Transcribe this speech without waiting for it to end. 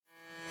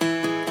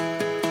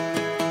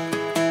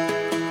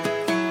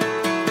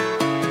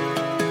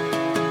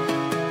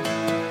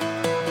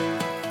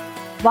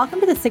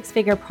Welcome to the Six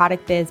Figure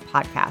Product Biz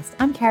podcast.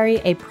 I'm Carrie,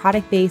 a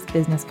product-based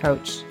business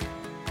coach.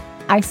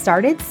 I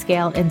started,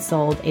 scaled, and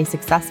sold a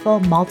successful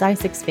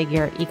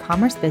multi-six-figure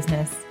e-commerce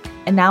business,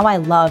 and now I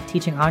love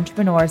teaching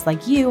entrepreneurs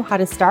like you how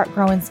to start,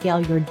 grow, and scale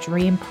your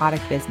dream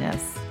product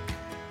business.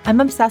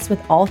 I'm obsessed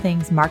with all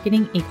things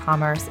marketing,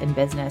 e-commerce, and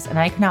business, and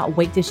I cannot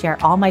wait to share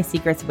all my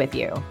secrets with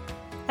you.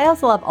 I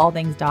also love all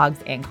things dogs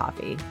and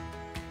coffee.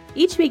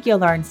 Each week, you'll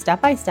learn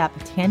step-by-step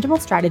tangible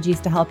strategies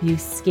to help you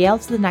scale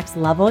to the next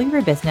level of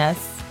your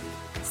business,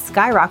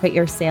 skyrocket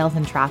your sales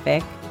and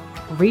traffic,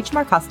 reach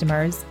more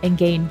customers, and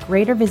gain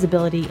greater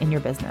visibility in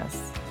your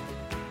business.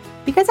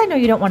 Because I know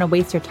you don't want to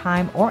waste your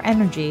time or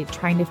energy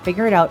trying to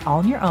figure it out all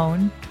on your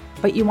own,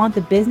 but you want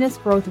the business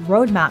growth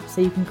roadmap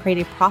so you can create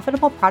a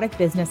profitable product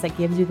business that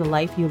gives you the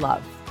life you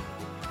love.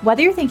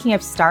 Whether you're thinking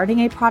of starting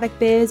a product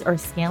biz or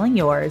scaling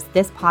yours,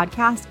 this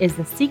podcast is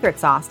the secret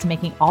sauce to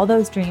making all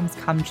those dreams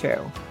come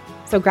true.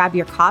 So grab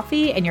your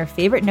coffee and your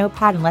favorite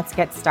notepad and let's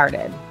get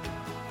started.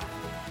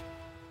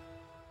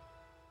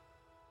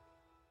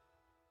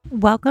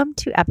 Welcome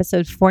to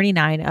episode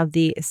 49 of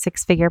the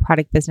Six Figure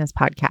Product Business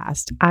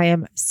Podcast. I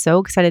am so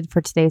excited for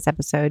today's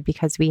episode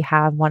because we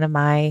have one of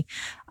my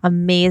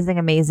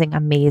amazing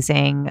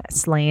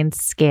Slay and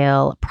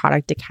Scale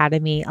Product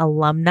Academy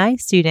alumni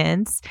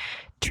students,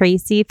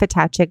 Tracy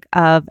Ftacek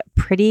of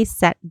Pretty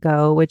Set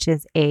Go, which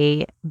is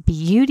a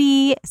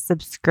beauty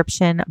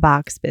subscription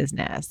box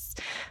business.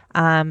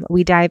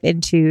 We dive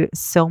into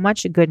so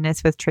much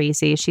goodness with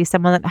Tracy. She's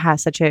someone that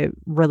has such a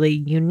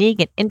really unique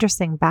and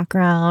interesting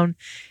background.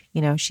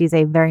 You know, she's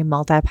a very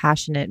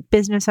multi-passionate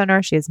business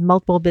owner. She has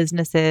multiple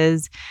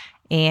businesses,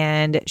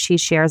 and she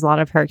shares a lot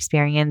of her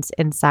experience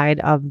inside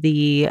of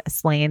the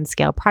Slay and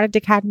Scale Product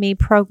Academy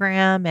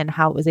program and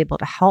how it was able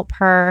to help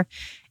her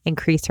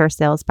increase her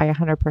sales by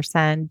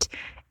 100%.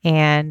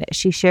 And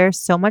she shares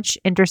so much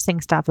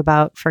interesting stuff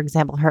about, for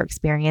example, her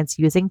experience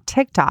using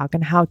TikTok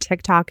and how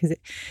TikTok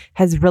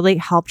has really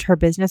helped her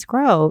business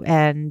grow.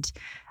 And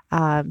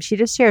she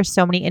just shares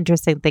so many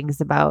interesting things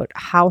about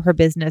how her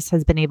business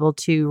has been able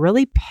to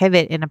really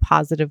pivot in a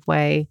positive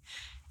way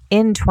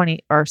since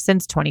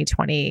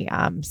 2020,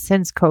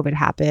 since COVID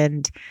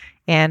happened.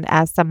 And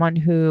as someone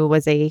who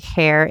was a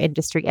hair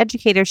industry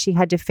educator, she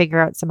had to figure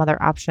out some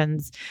other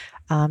options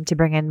to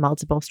bring in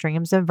multiple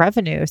streams of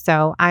revenue.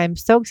 So I'm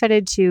so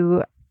excited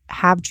to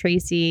have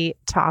Tracy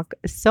talk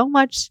so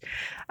much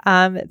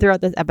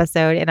throughout this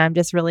episode. And I'm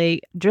just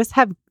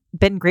have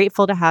been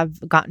grateful to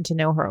have gotten to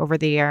know her over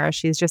the year.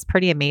 She's just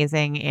pretty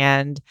amazing.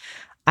 And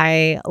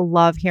I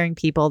love hearing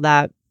people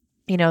that,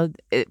 you know,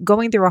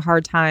 going through a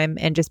hard time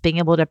and just being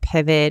able to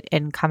pivot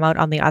and come out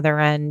on the other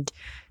end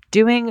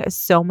doing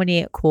so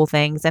many cool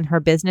things. And her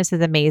business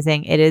is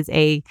amazing. It's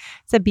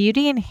a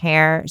beauty and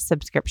hair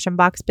subscription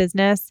box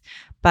business,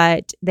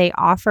 but they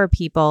offer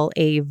people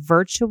a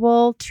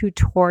virtual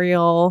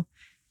tutorial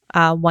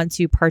once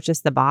you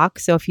purchase the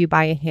box. So if you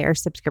buy a hair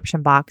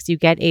subscription box, you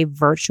get a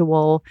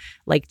virtual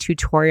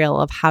tutorial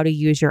of how to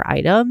use your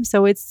item.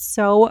 So it's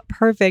so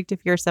perfect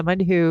if you're someone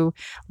who,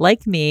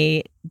 like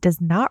me,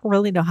 does not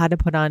really know how to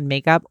put on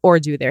makeup or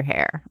do their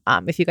hair.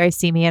 If you guys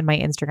see me in my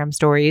Instagram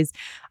stories,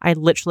 I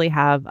literally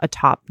have a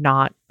top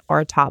knot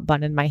or a top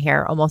bun in my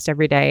hair almost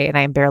every day, and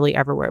I barely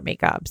ever wear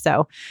makeup.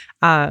 So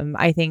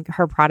I think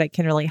her product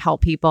can really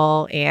help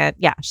people. And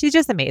yeah, she's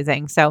just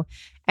amazing. So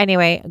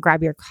anyway,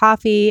 grab your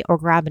coffee or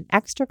grab an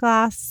extra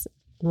glass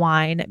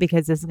wine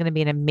because this is going to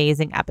be an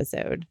amazing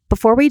episode.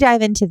 Before we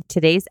dive into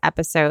today's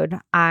episode,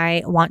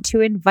 I want to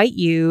invite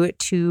you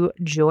to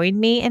join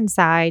me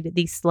inside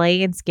the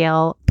Slay and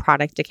Scale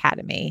Product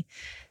Academy.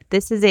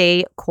 This is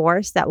a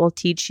course that will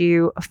teach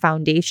you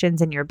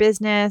foundations in your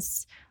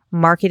business,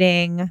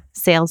 marketing,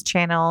 sales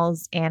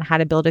channels, and how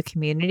to build a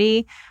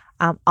community,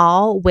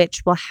 all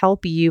which will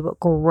help you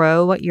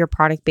grow your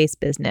product-based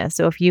business.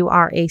 So if you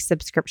are a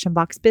subscription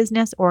box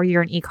business or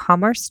you're an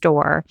e-commerce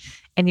store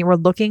and you are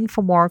looking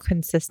for more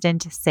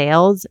consistent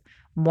sales,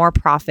 more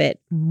profit,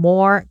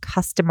 more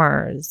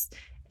customers,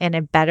 and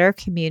a better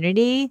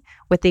community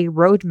with a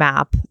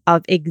roadmap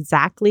of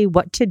exactly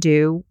what to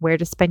do, where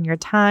to spend your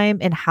time,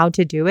 and how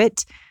to do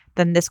it,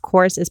 then this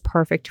course is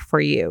perfect for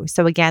you.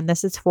 So again,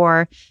 this is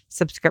for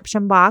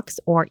subscription box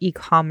or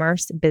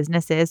e-commerce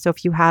businesses. So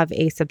if you have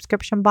a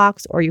subscription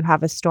box or you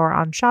have a store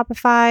on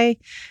Shopify,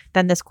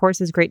 then this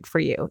course is great for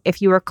you.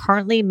 If you are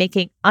currently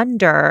making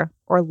under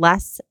or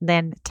less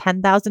than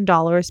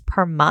 $10,000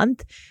 per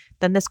month,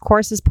 then this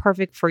course is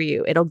perfect for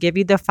you. It'll give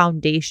you the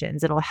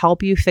foundations. It'll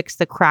help you fix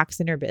the cracks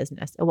in your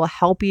business. It will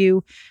help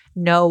you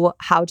know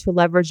how to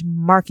leverage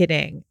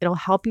marketing. It'll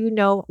help you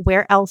know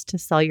where else to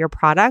sell your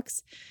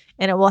products.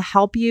 And it will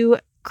help you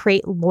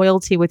create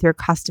loyalty with your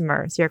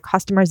customers. Your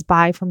customers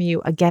buy from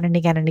you again and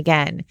again and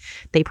again.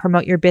 They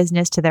promote your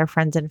business to their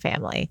friends and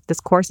family. This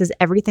course is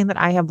everything that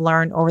I have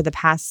learned over the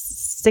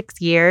past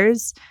 6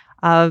 years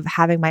of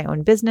having my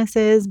own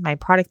businesses, my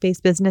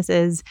product-based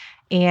businesses,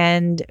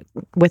 and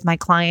with my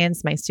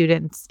clients, my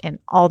students, and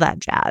all that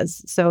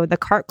jazz. So the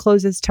cart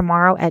closes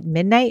tomorrow at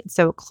midnight.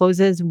 So it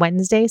closes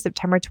Wednesday,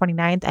 September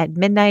 29th at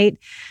midnight.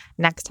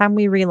 Next time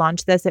we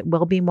relaunch this, it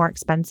will be more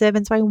expensive.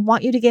 And so I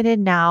want you to get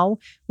in now.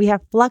 We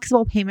have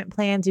flexible payment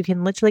plans. You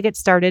can literally get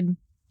started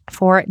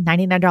for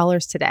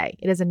 $99 today.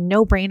 It is a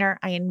no-brainer.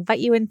 I invite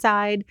you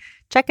inside.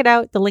 Check it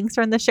out. The links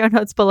are in the show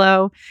notes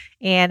below.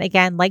 And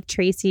again, like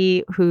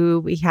Tracy,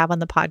 who we have on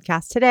the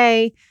podcast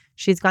today,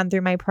 she's gone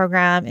through my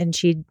program and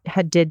she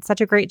did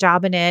such a great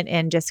job in it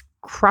and just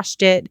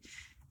crushed it.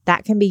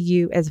 That can be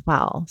you as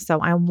well. So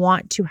I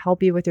want to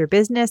help you with your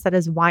business. That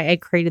is why I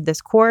created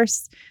this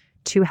course,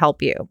 to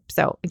help you.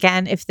 So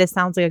again, if this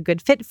sounds like a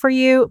good fit for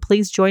you,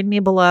 please join me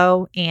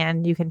below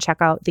and you can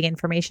check out the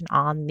information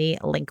on the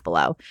link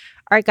below. All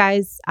right,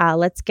 guys,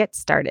 let's get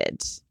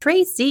started.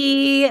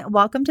 Tracy,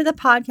 welcome to the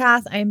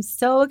podcast. I'm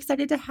so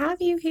excited to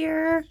have you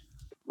here.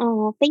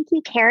 Oh, thank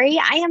you, Carrie.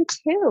 I am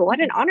too.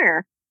 What an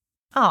honor.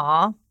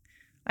 Aw,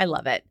 I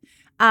love it.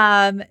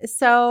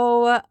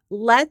 So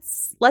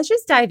let's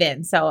just dive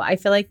in. So I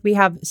feel like we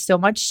have so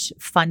much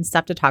fun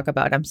stuff to talk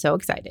about. I'm so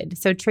excited.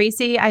 So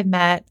Tracy, I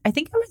met, I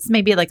think it was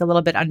maybe like a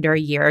little bit under a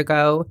year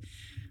ago.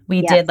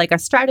 We did like a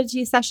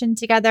strategy session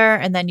together,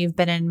 and then you've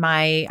been in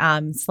my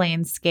Slay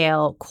and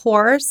Scale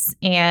course,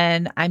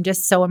 and I'm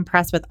just so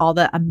impressed with all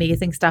the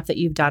amazing stuff that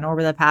you've done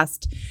over the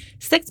past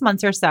 6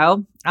 months or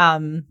so.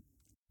 Or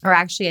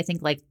actually, I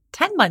think like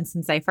 10 months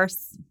since I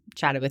first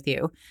chatted with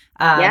you.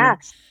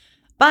 Yes.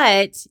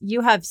 But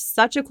you have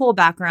such a cool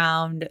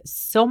background,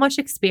 so much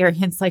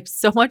experience, like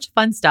so much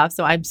fun stuff.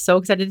 So I'm so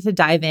excited to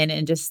dive in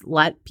and just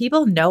let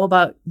people know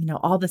about,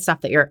 all the stuff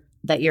that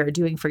you're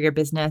doing for your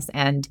business,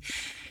 and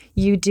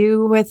you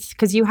do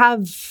because you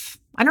have,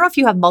 I don't know if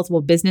you have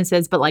multiple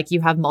businesses, but like you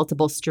have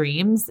multiple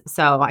streams.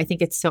 So I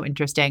think it's so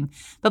interesting.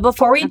 But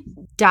before we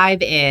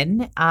dive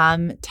in,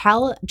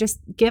 just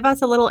give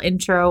us a little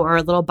intro or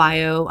a little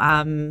bio,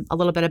 a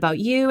little bit about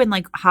you and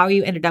like how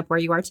you ended up where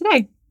you are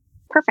today.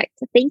 Perfect.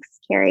 Thanks,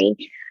 Carrie.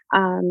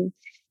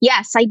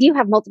 Yes, I do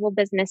have multiple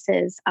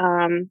businesses.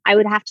 I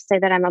would have to say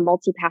that I'm a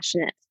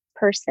multi-passionate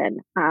person,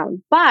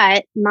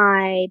 but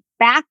my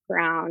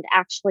background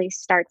actually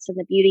starts in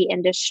the beauty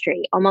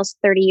industry. Almost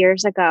 30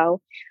 years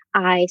ago,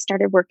 I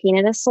started working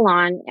at a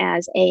salon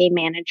as a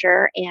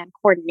manager and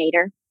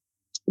coordinator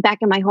back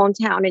in my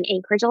hometown in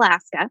Anchorage,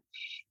 Alaska,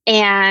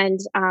 and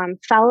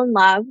fell in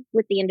love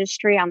with the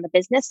industry on the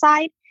business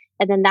side.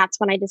 And then that's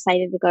when I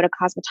decided to go to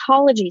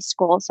cosmetology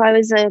school. So I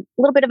was a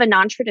little bit of a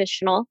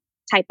non-traditional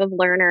type of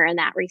learner in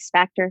that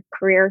respect, or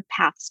career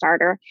path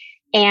starter.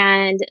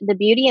 And the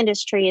beauty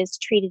industry has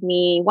treated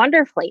me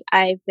wonderfully.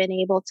 I've been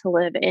able to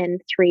live in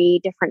 3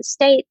 different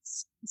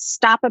states,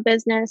 stop a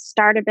business,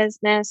 start a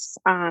business,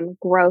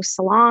 grow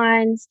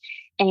salons.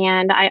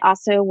 And I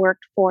also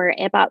worked for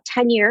about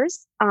 10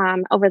 years,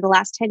 over the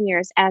last 10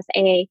 years as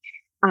a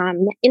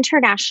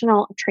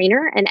international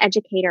trainer and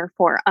educator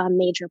for a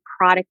major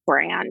product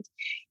brand.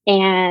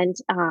 And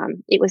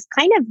it was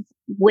kind of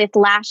with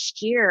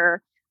last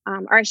year,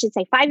 or I should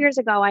say 5 years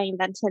ago, I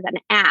invented an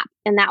app.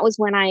 And that was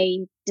when I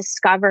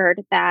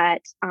discovered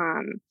that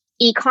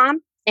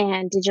e-com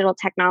and digital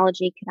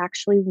technology could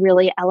actually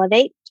really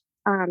elevate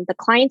the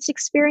client's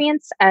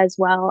experience as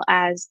well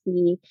as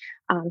the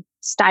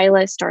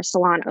stylist or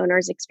salon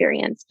owner's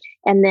experience.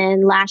 And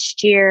then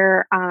last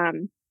year,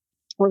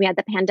 when we had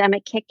the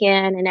pandemic kick in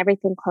and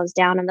everything closed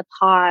down and the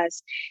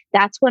pause,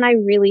 that's when I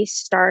really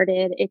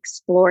started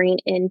exploring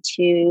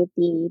into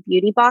the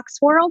beauty box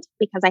world,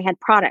 because I had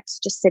products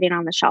just sitting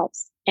on the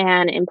shelves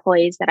and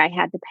employees that I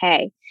had to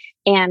pay.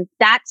 And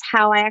that's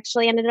how I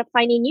actually ended up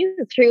finding you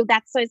through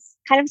that. So it's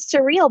kind of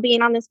surreal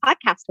being on this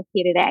podcast with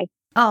you today.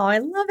 Oh, I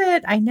love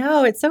it. I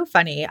know. It's so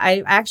funny.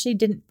 I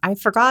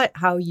forgot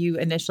how you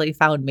initially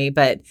found me,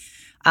 but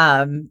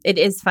it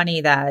is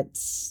funny that,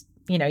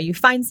 you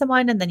find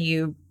someone and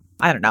then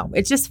I don't know.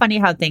 It's just funny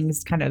how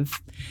things kind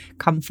of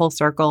come full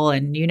circle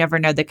and you never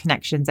know the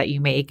connections that you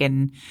make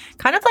and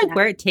kind of like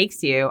where it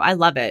takes you. I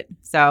love it.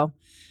 So,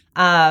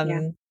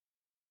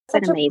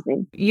 It's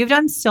amazing. You've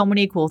done so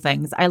many cool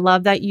things. I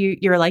love that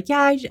you're like,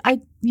 yeah, I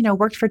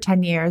worked for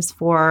 10 years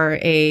for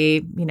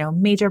a,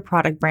 major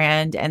product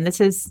brand. And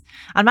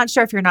I'm not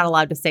sure if you're not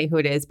allowed to say who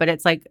it is, but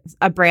it's like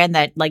a brand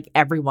that like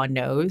everyone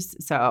knows.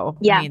 So,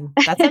 yeah. I mean,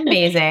 that's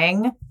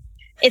amazing.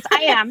 It's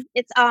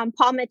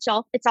Paul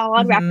Mitchell. It's all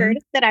on record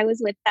that I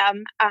was with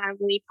them.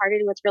 We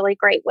parted with really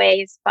great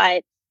ways,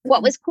 but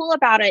what was cool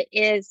about it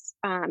is,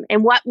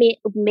 and what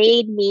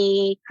made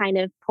me kind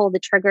of pull the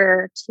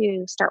trigger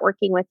to start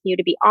working with you,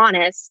 to be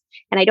honest,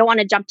 and I don't want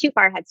to jump too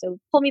far ahead, so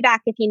pull me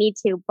back if you need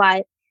to,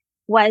 but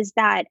was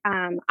that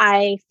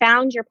I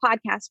found your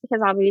podcast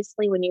because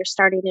obviously when you're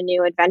starting a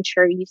new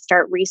adventure, you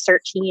start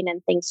researching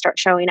and things start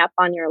showing up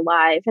on your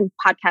live, and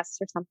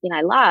podcasts are something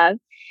I love.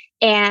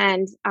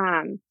 And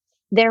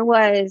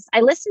I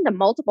listened to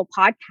multiple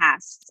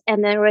podcasts,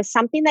 and there was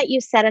something that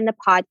you said in the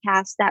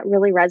podcast that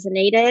really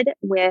resonated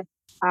with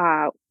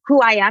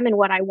who I am and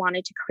what I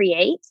wanted to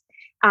create.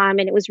 And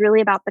it was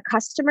really about the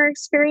customer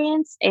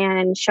experience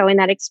and showing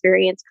that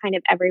experience kind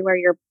of everywhere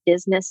your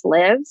business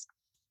lives.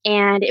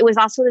 And it was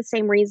also the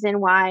same reason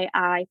why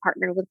I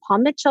partnered with Paul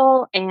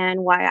Mitchell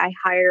and why I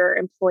hire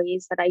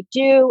employees that I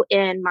do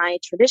in my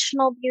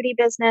traditional beauty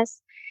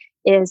business,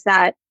 is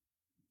that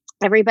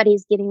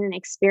everybody's getting an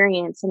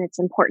experience and it's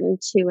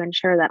important to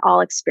ensure that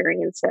all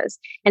experiences.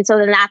 And so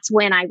then that's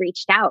when I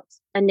reached out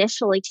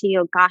initially to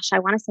you. Gosh, I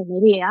want to say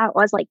maybe, yeah, it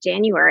was like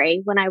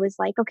January, when I was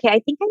like, okay, I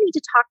think I need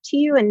to talk to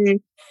you. And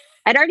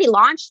I'd already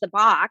launched the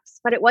box,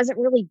 but it wasn't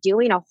really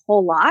doing a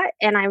whole lot.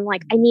 And I'm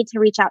like, I need to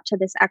reach out to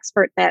this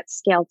expert that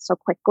scaled so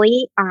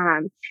quickly,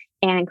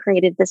 and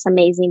created this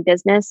amazing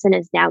business and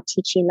is now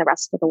teaching the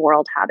rest of the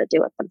world how to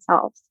do it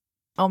themselves.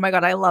 Oh my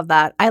God, I love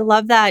that. I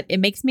love that. It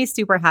makes me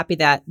super happy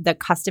that the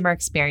customer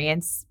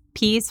experience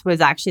piece was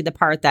actually the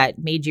part that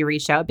made you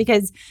reach out,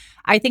 because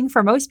I think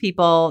for most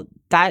people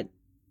that,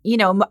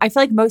 I feel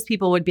like most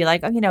people would be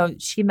like, oh,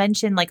 she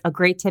mentioned like a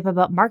great tip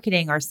about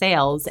marketing or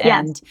sales. Yes.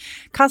 And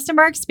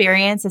customer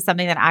experience is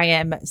something that I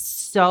am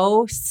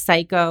so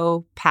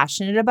psycho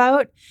passionate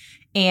about.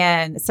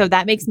 And so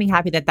that makes me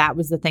happy that that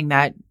was the thing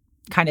that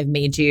kind of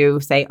made you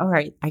say, all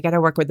right, I got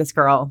to work with this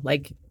girl.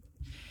 Like,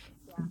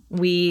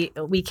 we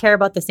care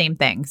about the same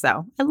thing.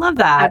 So I love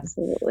that.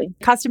 Absolutely.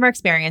 Customer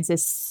experience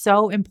is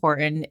so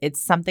important.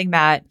 It's something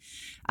that,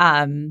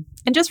 and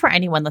just for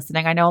anyone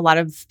listening, I know a lot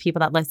of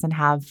people that listen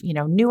have,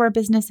 newer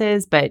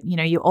businesses, but,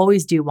 you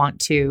always do want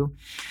to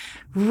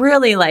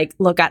really like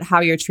look at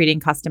how you're treating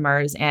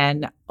customers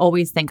and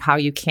always think how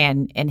you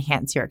can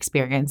enhance your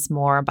experience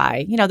more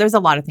by, there's a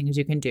lot of things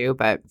you can do,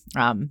 but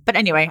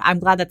anyway, I'm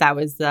glad that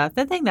was the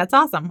thing. That's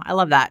awesome. I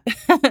love that.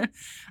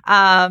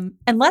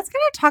 And let's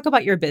kind of talk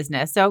about your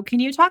business. So can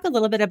you talk a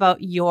little bit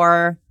about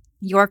your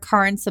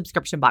current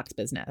subscription box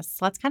business?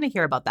 Let's kind of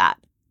hear about that.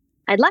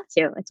 I'd love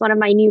to. It's one of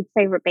my new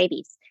favorite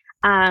babies.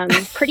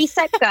 Pretty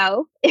Set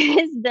Go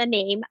is the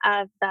name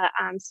of the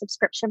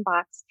subscription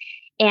box.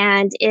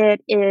 And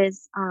it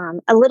is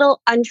a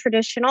little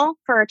untraditional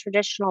for a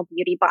traditional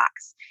beauty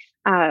box.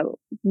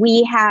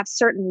 We have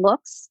certain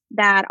looks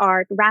that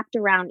are wrapped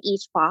around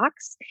each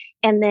box,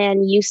 and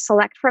then you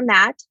select from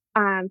that,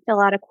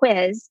 fill out a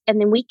quiz, and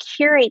then we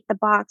curate the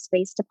box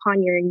based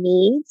upon your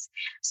needs.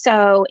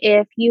 So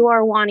if you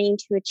are wanting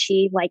to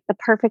achieve like the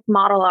perfect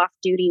model off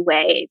duty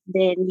wave,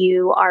 then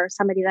you are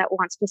somebody that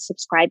wants to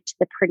subscribe to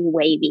the pretty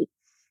wavy.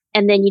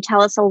 And then you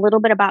tell us a little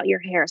bit about your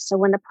hair. So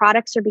when the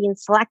products are being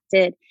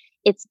selected,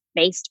 it's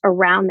based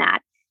around that.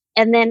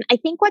 And then I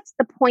think what's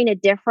the point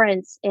of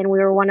difference, and we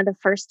were one of the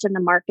first in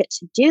the market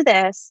to do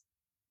this,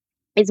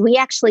 is we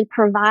actually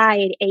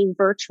provide a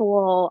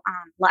virtual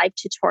live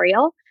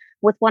tutorial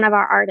with one of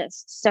our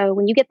artists. So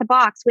when you get the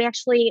box, we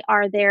actually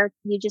are there.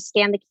 You just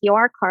scan the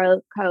QR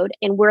code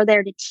and we're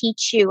there to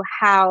teach you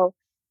how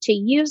to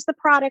use the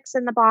products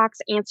in the box,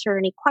 answer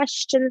any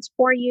questions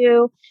for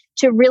you,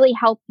 to really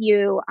help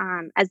you,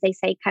 as they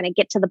say, kind of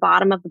get to the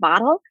bottom of the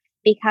bottle.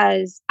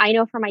 Because I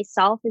know for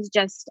myself, as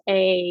just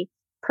a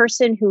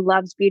person who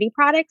loves beauty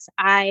products,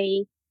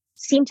 I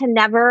seem to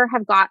never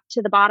have got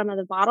to the bottom of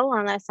the bottle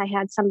unless I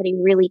had somebody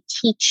really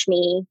teach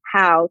me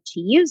how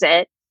to use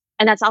it.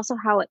 And that's also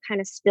how it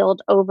kind of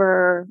spilled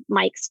over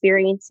my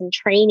experience and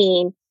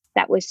training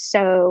that was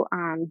so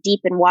deep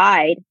and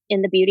wide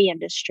in the beauty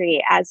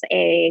industry as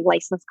a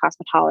licensed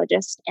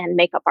cosmetologist and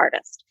makeup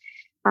artist.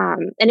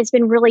 And it's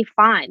been really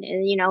fun.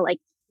 And, like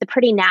the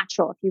pretty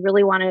natural, if you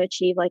really want to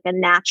achieve like a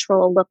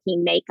natural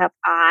looking makeup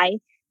eye,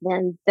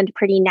 then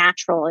pretty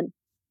natural. And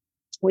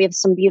we have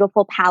some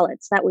beautiful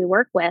palettes that we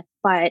work with,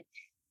 but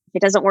if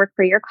it doesn't work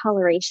for your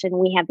coloration,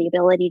 we have the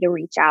ability to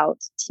reach out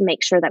to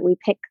make sure that we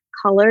pick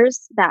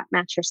colors that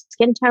match your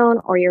skin tone,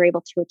 or you're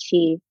able to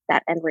achieve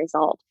that end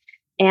result.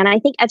 And I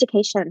think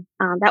education,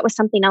 that was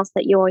something else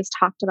that you always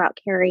talked about,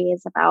 Carrie,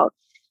 is about,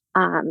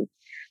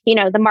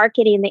 the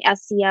marketing, the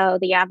SEO,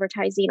 the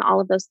advertising,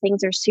 all of those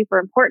things are super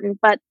important.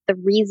 But the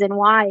reason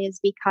why is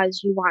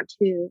because you want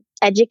to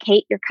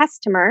educate your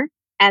customer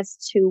as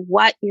to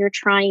what you're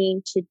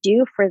trying to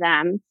do for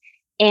them.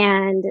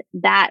 And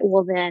that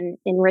will then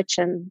enrich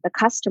the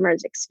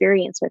customer's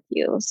experience with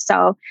you.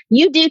 So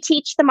you do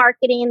teach the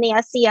marketing,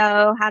 the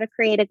SEO, how to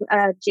create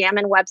a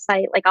Jammin'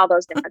 website, like all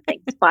those different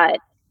things. But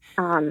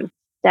the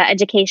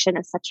education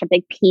is such a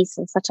big piece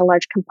and such a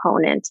large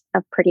component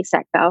of Pretty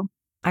Set Go.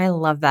 I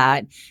love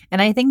that.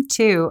 And I think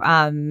too,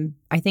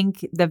 I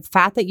think the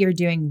fact that you're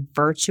doing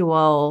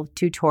virtual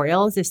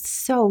tutorials is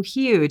so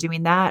huge. I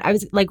mean, that I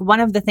was like, one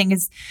of the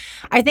things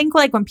I think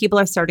like when people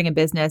are starting a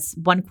business,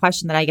 one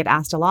question that I get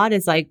asked a lot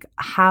is like,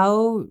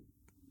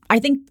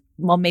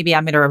 well, maybe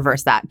I'm going to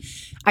reverse that.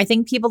 I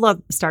think people are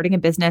starting a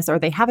business or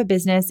they have a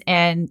business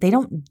and they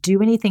don't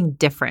do anything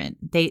different.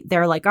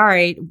 They're like, all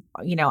right,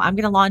 I'm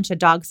going to launch a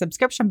dog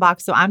subscription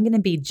box. So I'm going to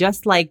be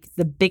just like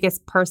the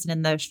biggest person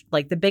in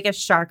the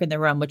biggest shark in the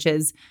room, which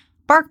is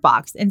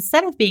BarkBox.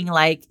 Instead of being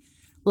like,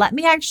 let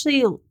me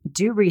actually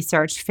do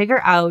research,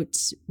 figure out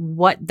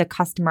what the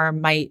customer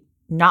might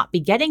not be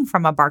getting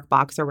from a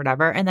BarkBox or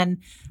whatever. And then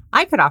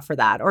I could offer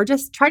that, or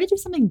just try to do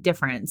something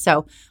different.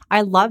 So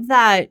I love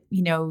that,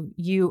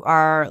 you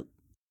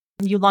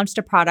launched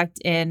a product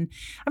in,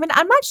 I mean,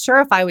 I'm not sure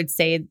if I would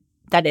say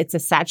that it's a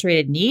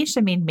saturated niche.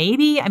 I mean,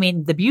 maybe,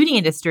 the beauty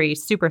industry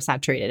is super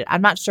saturated.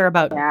 I'm not sure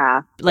about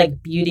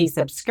like beauty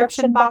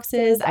subscription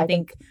boxes. I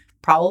think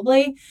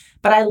probably,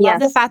 but I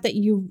love the fact that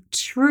you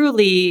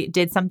truly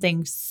did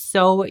something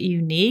so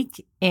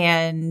unique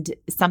and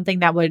something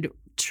that would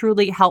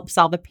truly help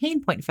solve a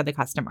pain point for the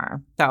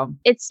customer. So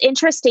it's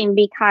interesting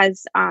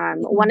because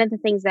one of the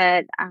things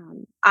that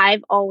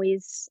I've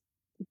always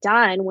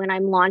done when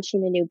I'm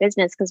launching a new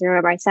business, because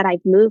remember I said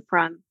I've moved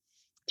from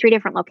 3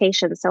 different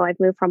locations. So I've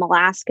moved from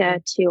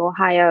Alaska to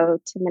Ohio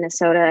to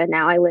Minnesota. And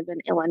now I live in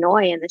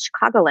Illinois in the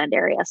Chicagoland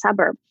area, a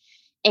suburb.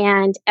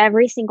 And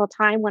every single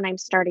time when I'm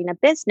starting a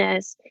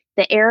business,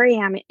 the area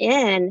I'm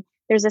in,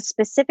 there's a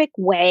specific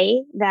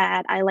way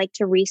that I like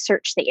to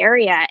research the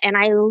area. And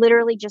I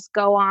literally just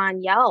go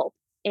on Yelp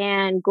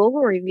and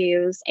Google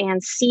reviews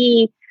and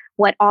see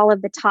what all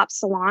of the top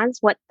salons,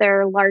 what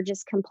their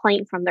largest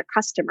complaint from their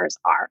customers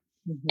are.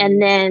 Mm-hmm.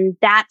 And then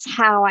that's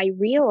how I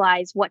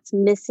realize what's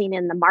missing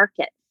in the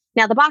market.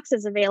 Now, the box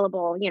is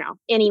available,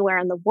 anywhere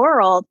in the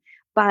world,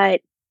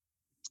 but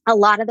a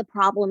lot of the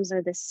problems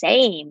are the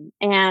same.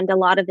 And a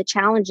lot of the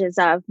challenges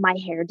of my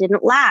hair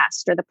didn't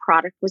last, or the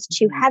product was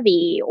too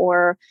heavy,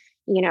 or,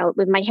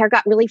 my hair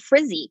got really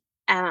frizzy,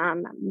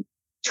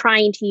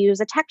 trying to use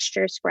a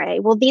texture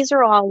spray. Well, these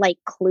are all like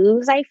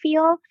clues, I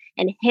feel,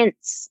 and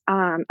hints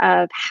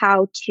of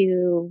how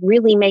to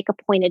really make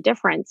a point of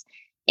difference.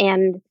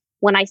 And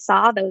when I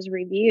saw those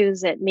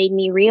reviews, it made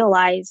me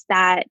realize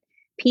that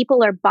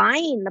people are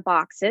buying the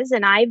boxes,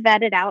 and I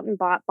vetted out and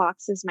bought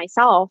boxes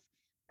myself,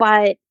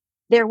 but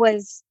there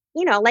was,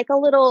 like a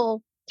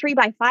little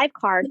 3x5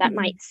 card that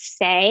might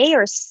say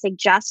or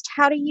suggest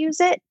how to use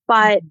it.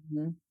 But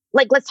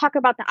like, let's talk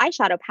about the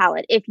eyeshadow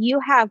palette. If you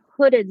have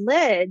hooded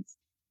lids,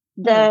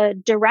 the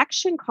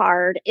direction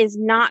card is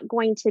not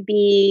going to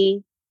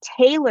be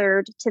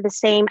tailored to the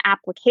same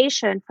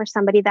application for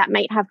somebody that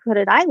might have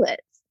hooded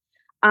eyelids.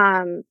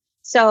 And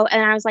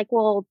I was like,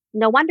 well,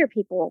 no wonder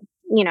people,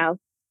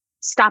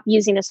 stop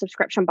using a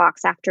subscription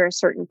box after a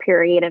certain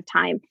period of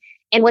time.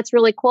 And what's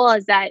really cool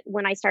is that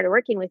when I started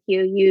working with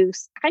you, you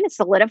kind of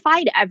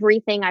solidified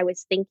everything I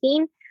was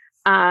thinking,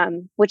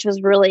 which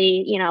was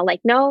really,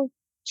 like, no,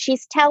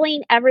 she's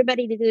telling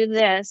everybody to do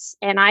this,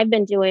 and I've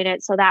been doing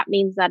it. So that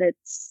means that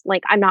it's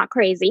like, I'm not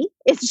crazy.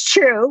 It's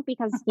true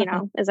because,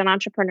 as an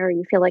entrepreneur,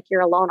 you feel like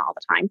you're alone all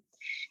the time.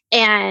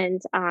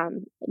 And,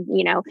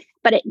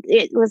 but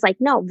it was like,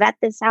 no, vet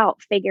this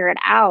out, figure it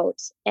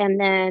out. And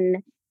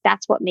then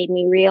that's what made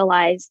me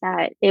realize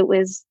that it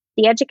was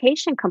the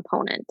education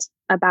component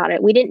about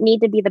it. We didn't need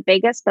to be the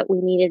biggest, but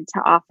we needed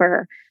to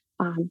offer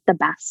the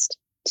best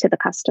to the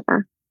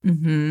customer.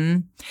 Mm-hmm.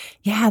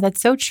 Yeah,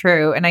 that's so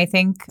true. And I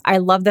think I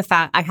love the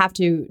fact, I have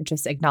to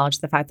just acknowledge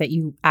the fact that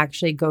you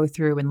actually go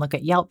through and look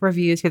at Yelp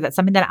reviews, because that's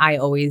something that I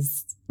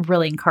always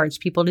really encourage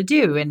people to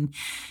do. And,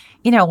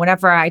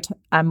 whenever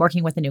I'm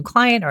working with a new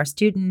client or a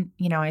student,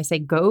 I say,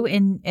 go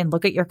in and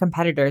look at your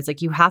competitors.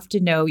 Like, you have to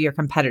know your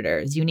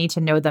competitors. You need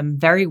to know them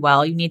very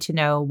well. You need to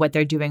know what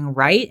they're doing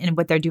right and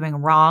what they're doing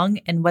wrong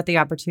and what the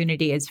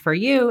opportunity is for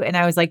you. And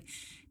I was like,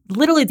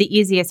 literally the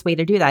easiest way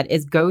to do that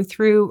is go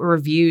through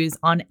reviews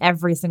on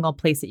every single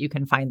place that you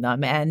can find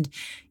them. And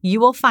you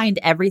will find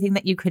everything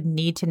that you could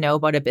need to know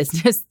about a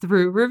business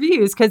through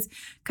reviews. Cause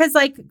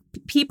like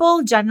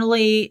people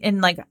generally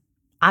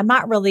I'm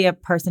not really a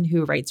person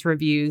who writes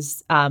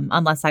reviews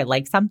unless I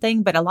like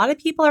something, but a lot of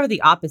people are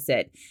the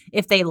opposite.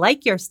 If they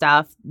like your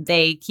stuff,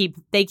 they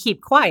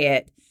keep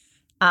quiet.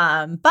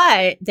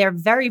 But they're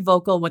very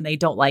vocal when they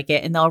don't like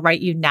it, and they'll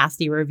write you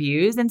nasty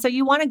reviews. And so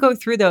you want to go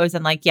through those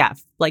and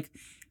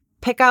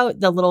pick out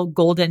the little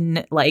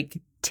golden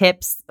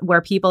tips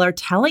where people are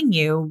telling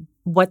you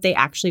what they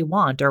actually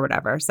want or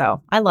whatever.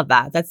 So I love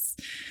that.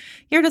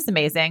 You're just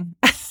amazing.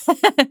 I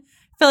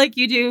feel like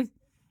you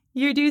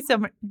do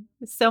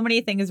so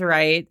many things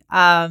right.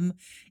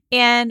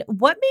 And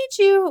what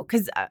made you,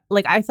 because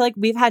I feel like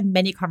we've had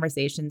many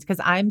conversations, because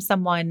I'm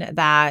someone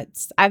that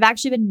I've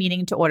actually been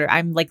meaning to order.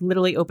 I'm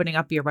literally opening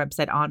up your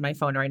website on my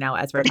phone right now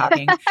as we're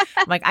talking.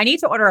 I'm like, I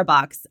need to order a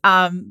box.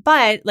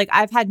 But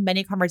I've had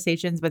many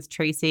conversations with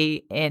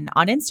Tracy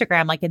on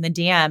Instagram, in the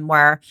DM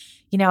where,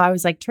 I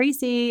was like,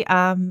 Tracy,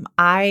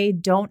 I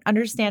don't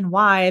understand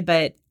why,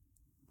 but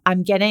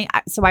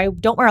so I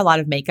don't wear a lot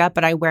of makeup,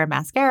 but I wear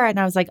mascara. And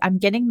I was like, I'm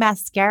getting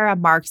mascara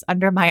marks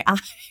under my eye.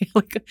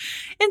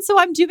 And so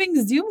I'm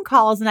doing Zoom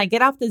calls, and I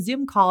get off the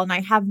Zoom call and I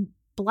have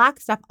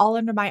black stuff all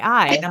under my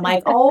eye. And I'm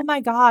like, oh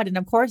my God. And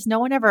of course, no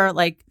one ever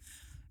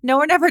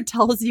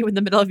tells you in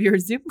the middle of your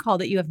Zoom call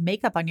that you have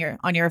makeup on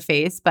your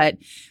face. But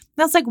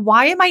And I was like,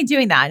 why am I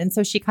doing that? And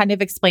so she kind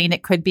of explained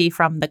it could be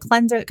from the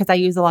cleanser because I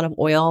use a lot of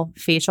oil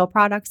facial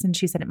products. And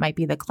she said it might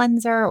be the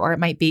cleanser or it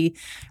might be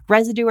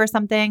residue or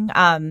something.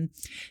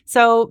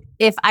 So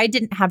if I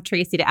didn't have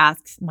Tracy to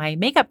ask my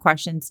makeup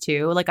questions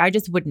to, like, I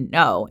just wouldn't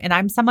know. And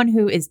I'm someone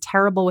who is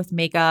terrible with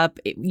makeup.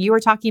 You were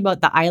talking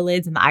about the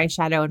eyelids and the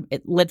eyeshadow, and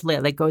it literally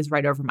like goes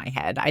right over my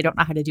head. I don't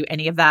know how to do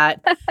any of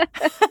that.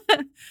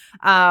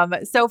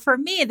 So for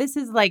me, this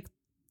is like,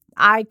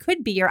 I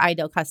could be your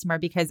ideal customer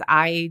because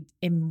I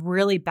am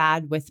really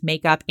bad with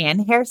makeup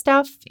and hair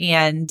stuff,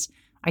 and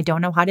I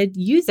don't know how to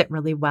use it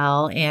really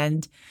well.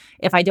 And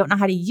if I don't know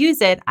how to use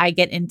it, I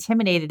get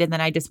intimidated and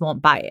then I just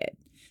won't buy it.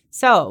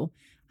 So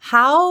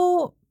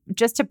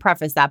just to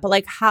preface that, but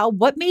like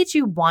what made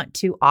you want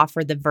to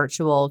offer the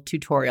virtual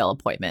tutorial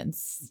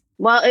appointments?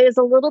 Well, it was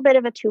a little bit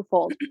of a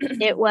twofold.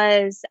 It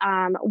was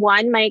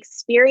one, my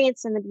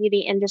experience in the beauty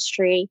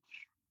industry.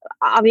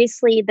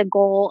 Obviously, the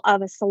goal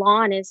of a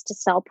salon is to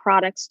sell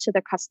products to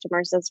their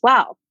customers as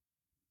well,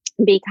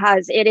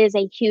 because it is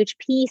a huge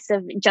piece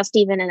of just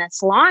even in a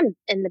salon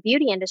in the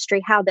beauty industry,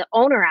 how the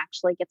owner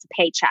actually gets a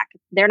paycheck.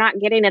 They're not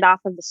getting it off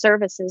of the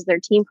services their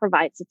team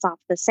provides, it's off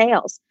the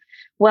sales.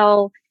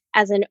 Well,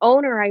 as an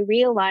owner, I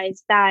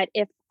realized that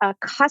if a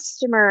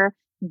customer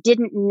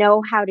didn't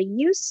know how to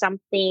use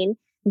something,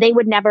 they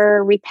would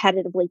never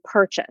repetitively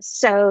purchase.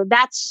 So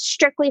that's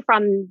strictly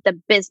from the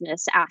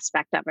business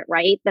aspect of it,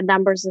 right? The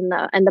numbers in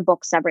the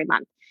books every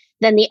month.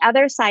 Then the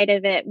other side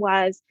of it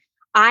was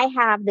I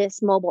have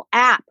this mobile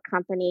app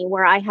company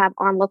where I have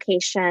on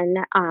location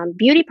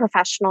beauty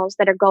professionals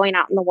that are going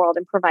out in the world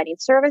and providing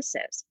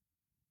services.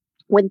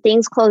 When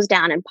things closed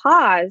down and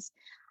paused,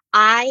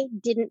 I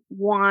didn't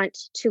want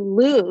to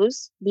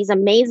lose these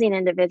amazing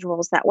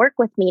individuals that work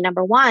with me,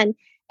 number one.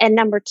 And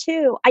number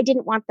two, I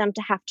didn't want them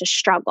to have to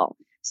struggle.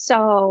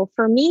 So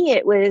for me,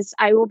 it was,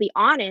 I will be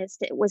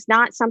honest, it was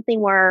not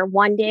something where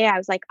one day I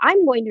was like,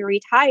 I'm going to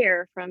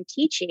retire from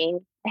teaching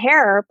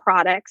hair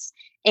products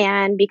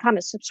and become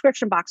a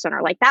subscription box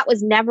owner. Like that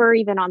was never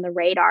even on the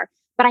radar.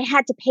 But I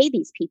had to pay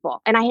these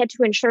people and I had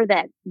to ensure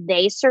that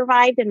they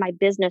survived and my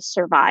business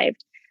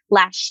survived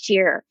last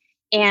year.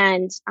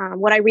 And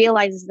what I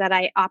realized is that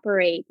I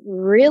operate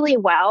really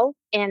well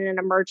in an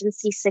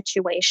emergency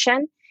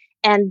situation.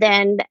 And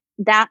then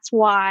that's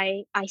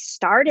why I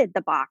started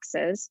the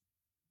boxes,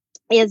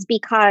 is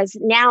because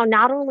now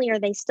not only are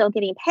they still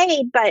getting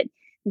paid, but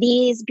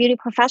these beauty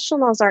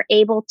professionals are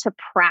able to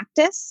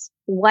practice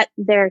what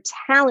they're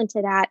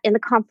talented at in the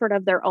comfort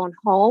of their own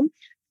home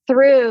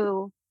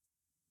through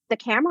the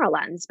camera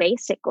lens,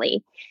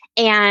 basically.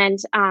 And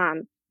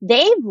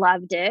they've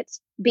loved it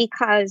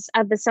because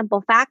of the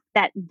simple fact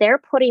that they're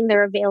putting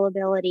their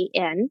availability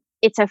in.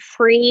 It's a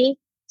free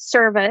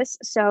service.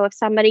 So if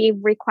somebody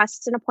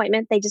requests an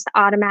appointment, they just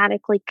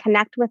automatically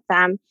connect with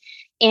them.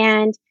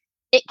 And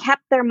it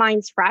kept their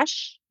minds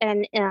fresh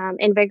and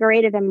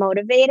invigorated and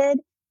motivated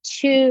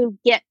to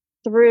get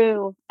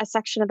through a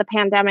section of the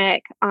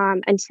pandemic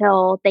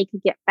until they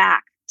could get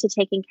back to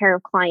taking care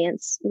of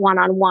clients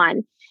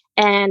one-on-one.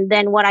 And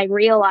then what I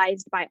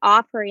realized by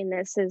offering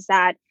this is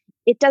that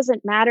it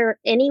doesn't matter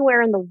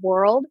anywhere in the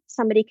world,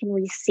 somebody can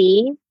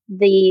receive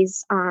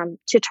these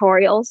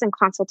tutorials and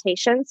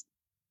consultations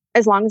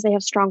as long as they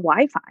have strong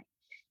Wi-Fi.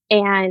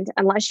 And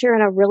unless you're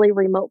in a really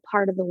remote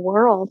part of the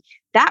world,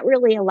 that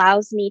really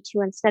allows me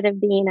to, instead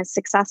of being a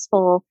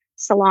successful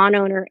salon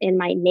owner in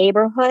my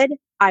neighborhood,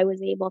 I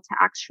was able to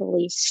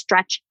actually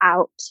stretch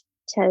out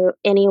to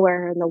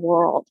anywhere in the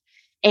world.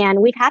 And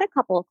we've had a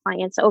couple of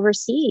clients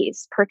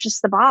overseas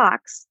purchase the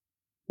box,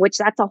 which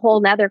that's a whole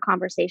nother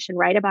conversation,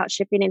 right? About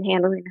shipping and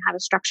handling and how to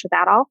structure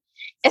that all.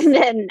 And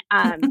then,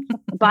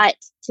 but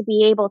to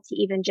be able to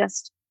even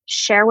just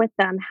share with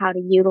them how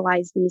to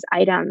utilize these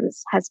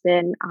items has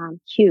been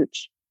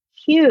huge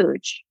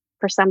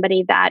for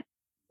somebody that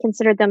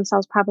considered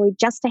themselves probably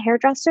just a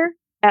hairdresser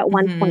at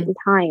one point in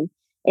time.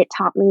 It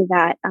taught me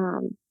that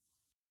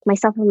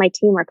myself and my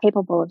team are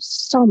capable of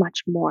so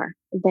much more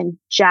than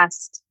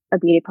just a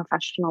beauty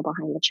professional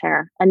behind the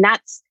chair. And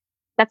that's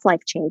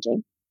life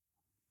changing.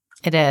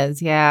 It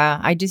is. Yeah.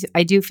 I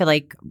do feel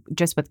like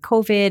just with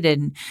COVID,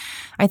 and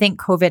I think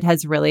COVID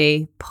has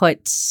really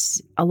put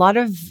a lot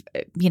of,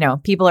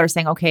 people are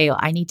saying, okay,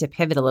 I need to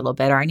pivot a little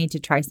bit, or I need to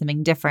try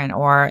something different.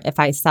 Or if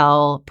I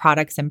sell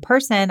products in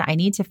person, I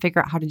need to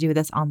figure out how to do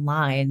this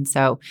online.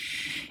 So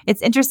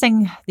it's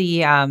interesting,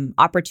 the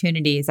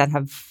opportunities that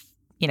have,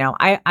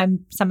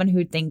 I'm someone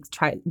who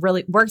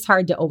really works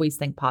hard to always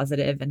think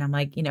positive. And I'm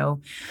like,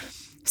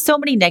 so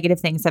many negative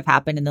things have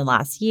happened in the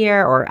last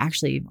year, or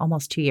actually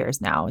almost 2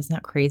 years now. Isn't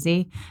that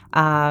crazy?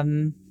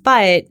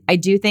 But I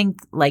do think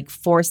like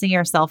forcing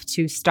yourself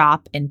to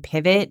stop and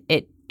pivot,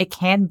 it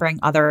can bring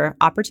other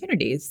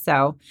opportunities.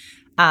 So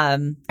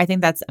I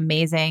think that's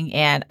amazing.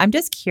 And I'm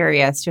just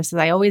curious, just as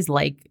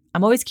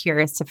I'm always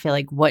curious to feel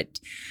like, what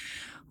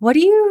do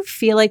you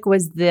feel like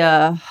was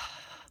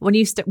when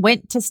you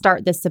went to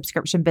start this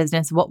subscription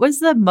business, what was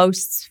the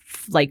most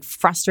like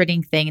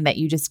frustrating thing that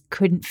you just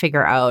couldn't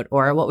figure out?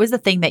 Or what was the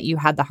thing that you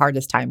had the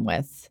hardest time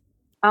with?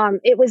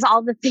 it was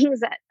all the things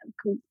that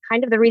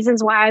kind of the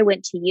reasons why I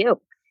went to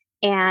you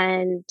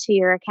and to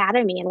your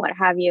academy and what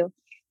have you,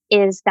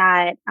 is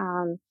that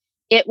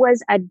it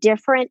was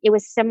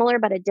similar,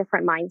 but a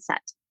different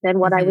mindset than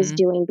what I was Mm-hmm.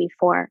 doing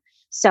before.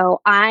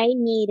 So I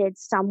needed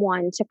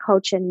someone to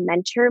coach and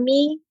mentor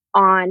me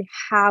on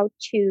how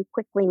to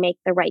quickly make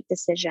the right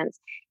decisions,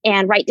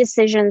 and right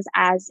decisions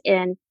as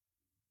in,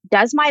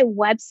 does my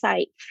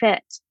website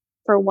fit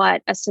for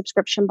what a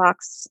subscription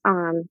box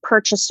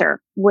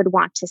purchaser would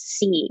want to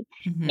see?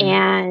 Mm-hmm.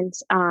 And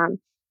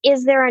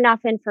is there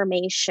enough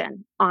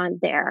information on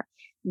there?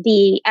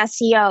 The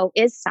SEO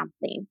is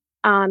something.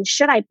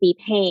 Should I be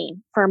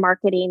paying for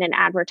marketing and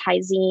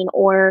advertising,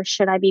 or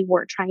should I be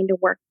trying to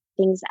work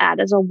things out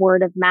as a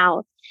word of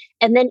mouth?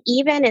 And then,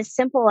 even as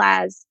simple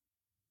as,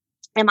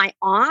 am I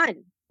on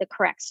the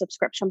correct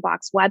subscription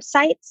box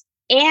websites?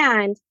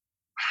 And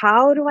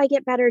how do I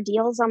get better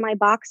deals on my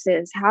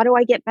boxes? How do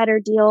I get better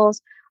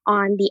deals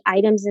on the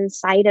items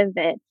inside of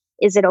it?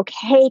 Is it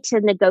okay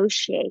to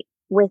negotiate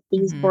with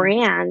these Mm-hmm.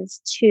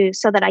 brands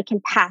so that I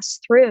can pass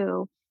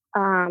through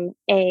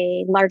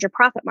a larger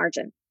profit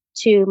margin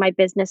to my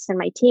business and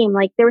my team?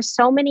 Like, there were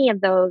so many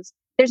of those.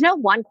 There's no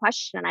one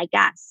question, I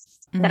guess,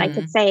 that I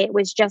could Mm-hmm. say.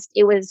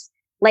 It was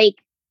like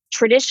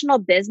traditional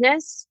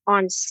business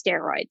on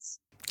steroids,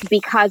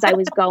 because I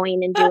was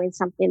going and doing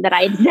something that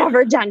I had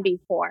never done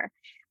before.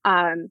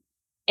 Um,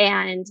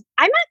 and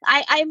I'm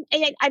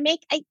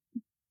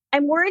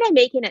worried I'm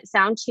making it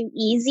sound too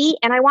easy.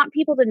 And I want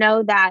people to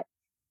know that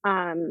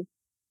um,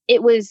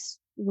 it was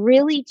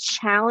really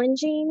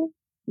challenging,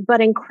 but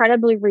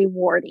incredibly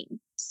rewarding.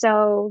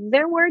 So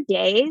there were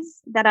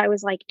days that I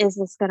was like, is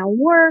this going to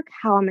work?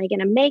 How am I going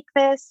to make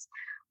this?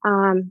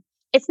 Um,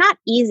 it's not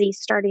easy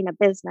starting a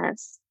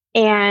business.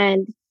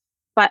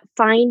 But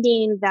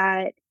finding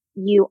that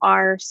you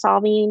are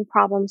solving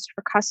problems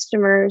for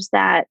customers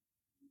that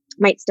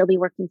might still be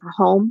working from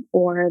home,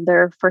 or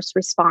they're first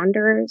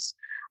responders,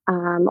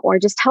 or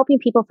just helping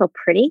people feel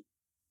pretty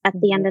at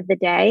the end of the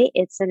day.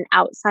 It's an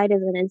outside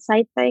as an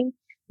inside thing.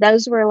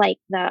 Those were like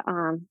the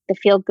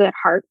feel good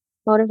heart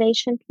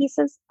motivation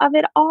pieces of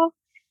it all.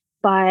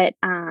 But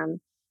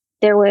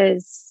there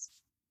was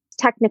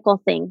technical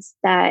things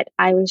that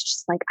I was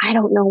just like, I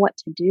don't know what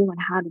to do and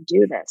how to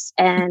do this.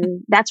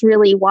 And that's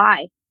really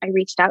why I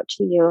reached out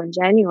to you in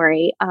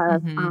January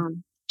of Mm-hmm.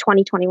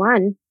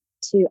 2021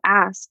 to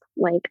ask,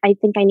 like, I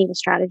think I need a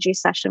strategy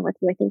session with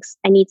you. I think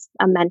I need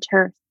a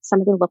mentor,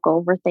 somebody to look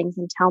over things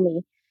and tell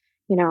me,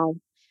 you know,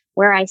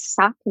 where I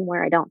suck and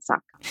where I don't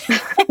suck.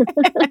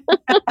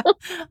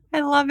 I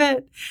love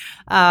it.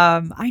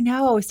 I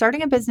know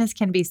starting a business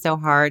can be so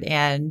hard.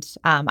 And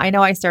I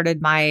know I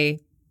started my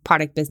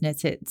product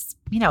business. It's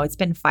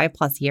been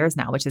 5+ years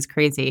now, which is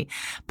crazy.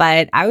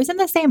 But I was in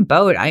the same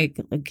boat. I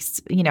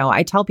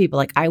tell people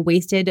like I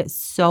wasted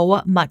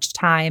so much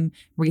time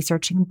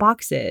researching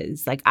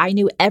boxes. Like I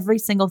knew every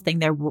single thing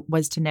there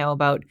was to know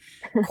about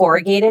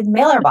corrugated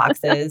mailer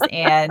boxes.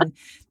 And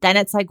then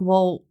it's like,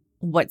 well,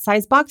 what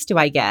size box do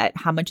I get?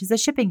 How much is the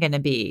shipping going to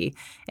be?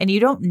 And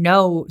you don't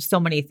know so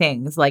many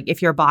things. Like if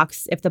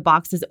the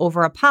box is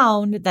over a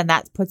pound, then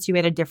that puts you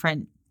at a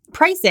different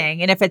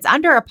pricing. And if it's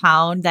under a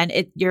pound, then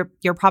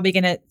you're probably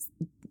going to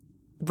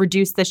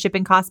reduce the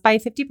shipping cost by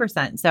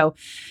 50%. So,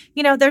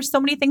 there's so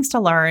many things to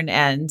learn.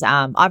 And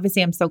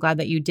obviously, I'm so glad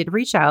that you did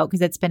reach out,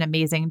 because it's been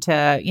amazing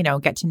to,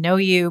 get to know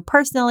you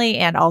personally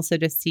and also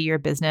to see your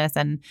business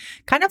and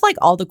kind of like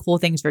all the cool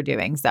things you're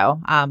doing. So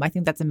I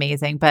think that's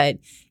amazing. But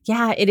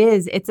yeah,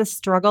 it's a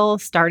struggle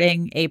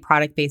starting a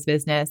product-based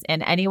business,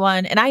 and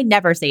I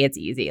never say it's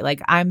easy.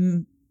 Like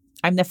I'm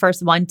the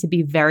first one to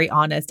be very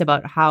honest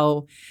about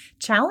how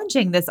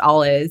challenging this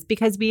all is,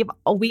 because we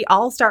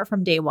all start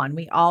from day one.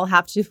 We all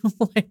have to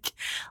like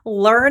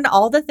learn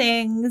all the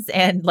things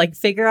and like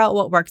figure out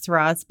what works for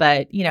us.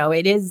 But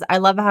I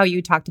love how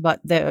you talked about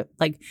the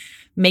like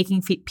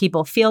making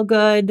people feel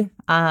good.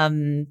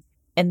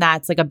 And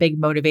that's like a big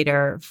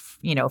motivator,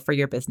 for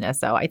your business.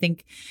 So I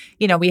think,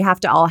 we have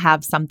to all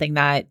have something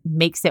that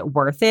makes it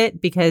worth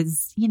it,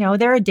 because,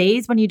 there are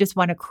days when you just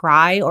want to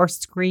cry or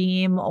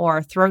scream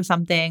or throw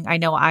something. I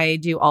know I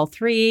do all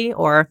three,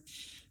 or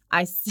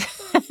I,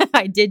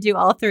 I did do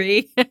all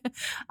three.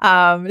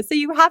 So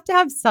you have to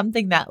have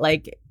something that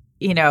like,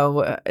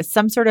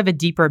 some sort of a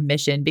deeper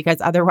mission,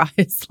 because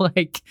otherwise,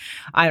 like,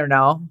 I don't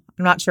know,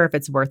 I'm not sure if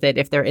it's worth it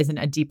if there isn't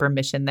a deeper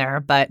mission there.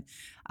 But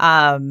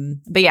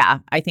yeah,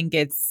 I think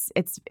it's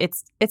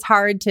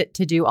hard to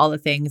do all the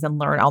things and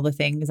learn all the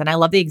things. And I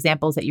love the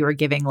examples that you were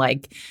giving.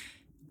 Like,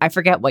 I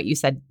forget what you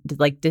said.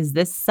 Like, does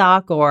this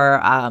suck?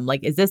 Or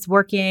like, is this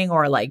working?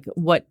 Or like,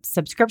 what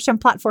subscription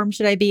platform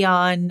should I be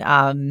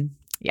on?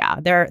 Yeah,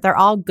 they're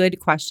all good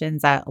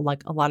questions that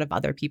like a lot of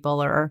other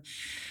people are,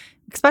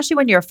 especially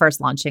when you're first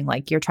launching,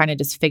 like you're trying to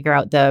just figure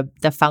out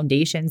the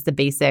foundations, the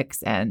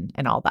basics, and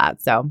all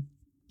that. So,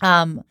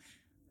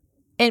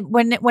 and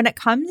when it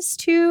comes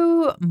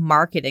to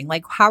marketing,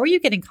 like how are you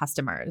getting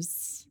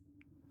customers?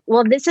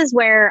 Well, this is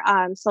where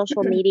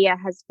social media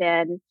has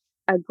been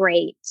a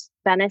great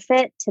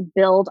benefit to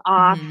build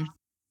off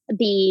Mm-hmm.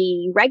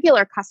 the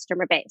regular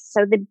customer base.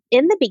 So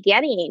in the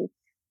beginning,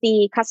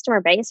 the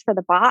customer base for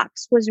the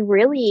box was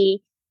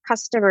really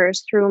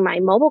customers through my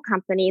mobile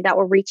company that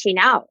were reaching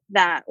out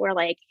that were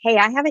like, hey,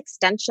 I have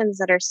extensions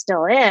that are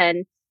still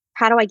in.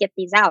 How do I get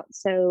these out?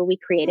 So we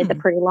created the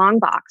Pretty Long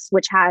box,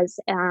 which has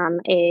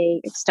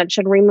a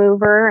extension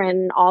remover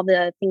and all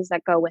the things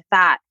that go with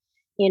that.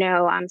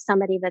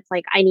 Somebody that's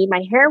like, I need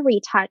my hair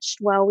retouched.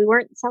 Well, we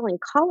weren't selling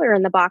color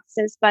in the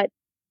boxes, but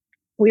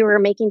we were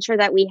making sure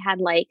that we had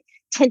like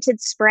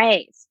tinted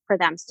sprays for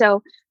them.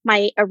 So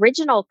my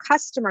original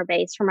customer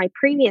base for my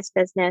previous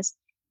business,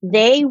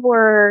 they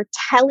were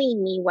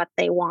telling me what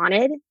they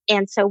wanted.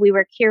 And so we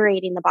were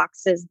curating the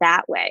boxes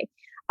that way.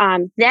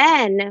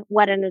 Then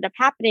what ended up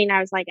happening, I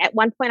was like, at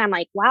one point, I'm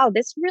like, wow,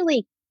 this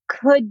really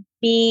could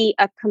be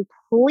a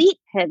complete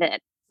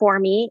pivot for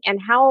me, and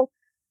how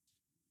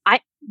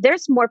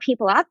there's more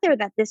people out there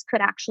that this could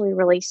actually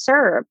really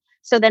serve.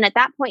 So then at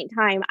that point in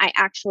time, I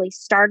actually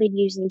started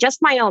using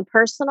just my own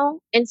personal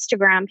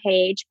Instagram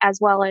page as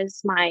well as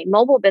my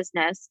mobile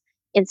business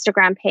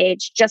Instagram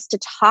page just to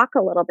talk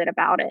a little bit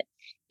about it.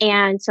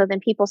 And so then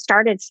people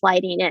started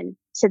sliding in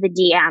to the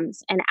DMs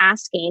and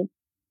asking.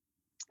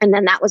 And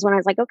then that was when I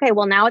was like, okay,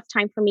 well, now it's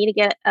time for me to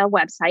get a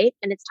website,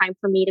 and it's time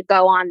for me to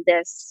go on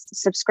this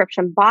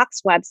subscription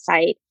box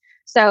website.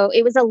 So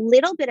it was a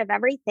little bit of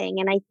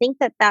everything. And I think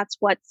that that's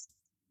what's,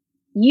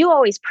 you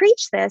always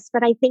preach this,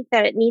 but I think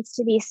that it needs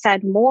to be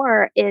said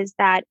more, is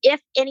that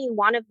if any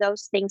one of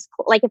those things,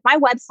 like if my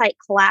website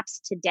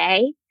collapsed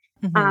today,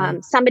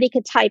 somebody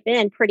could type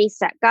in Pretty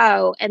Set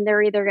Go, and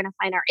they're either going to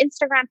find our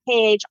Instagram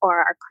page or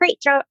our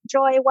Create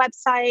Joy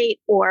website,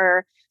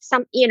 or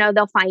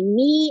they'll find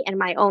me and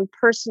my own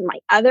my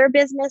other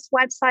business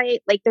website.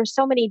 Like there's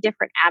so many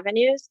different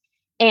avenues.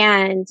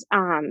 And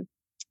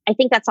I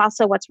think that's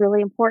also what's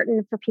really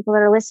important for people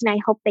that are listening.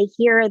 I hope they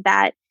hear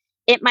that.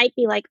 It might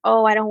be like,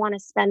 oh, I don't want to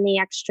spend the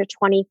extra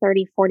 $20,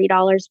 $30,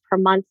 $40 per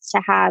month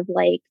to have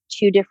like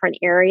 2 different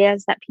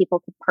areas that people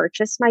could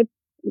purchase my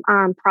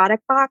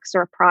product box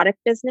or a product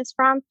business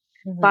from.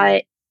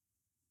 But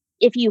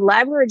if you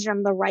leverage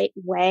them the right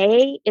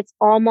way, it's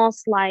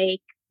almost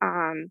like,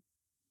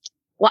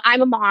 well,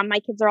 I'm a mom. My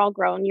kids are all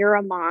grown. You're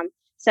a mom.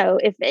 So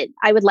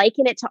I would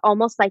liken it to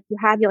almost like you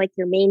have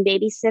your main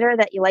babysitter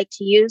that you like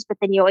to use, but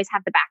then you always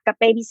have the backup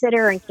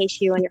babysitter in case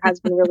you and your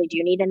husband really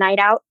do need a night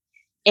out.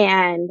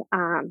 And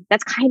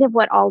that's kind of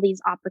what all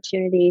these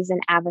opportunities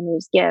and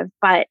avenues give.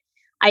 But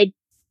I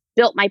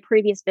built my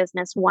previous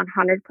business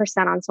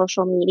 100% on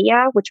social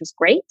media, which was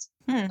great.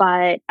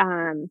 But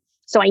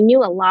so I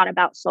knew a lot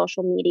about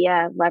social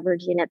media,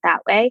 leveraging it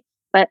that way.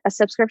 But a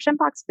subscription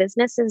box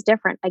business is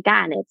different.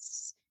 Again,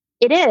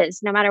 it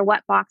is, no matter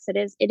what box it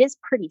is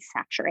pretty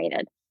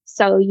saturated.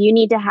 So you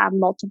need to have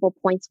multiple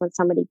points when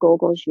somebody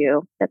Googles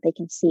you that they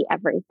can see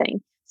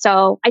everything.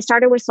 So I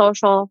started with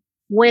social,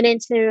 went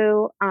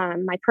into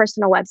my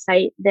personal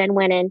website, then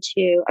went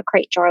into a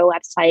Create Joy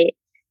website,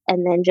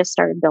 and then just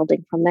started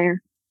building from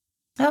there.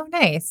 Oh,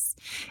 nice.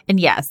 And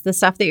yes, the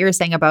stuff that you're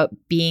saying about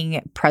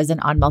being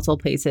present on multiple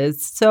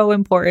places, so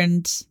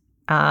important.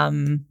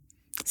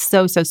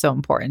 So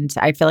important.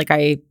 I feel like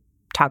I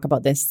talk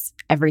about this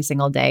every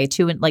single day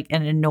to like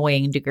an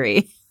annoying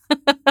degree.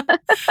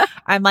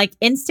 I'm like,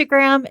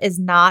 Instagram is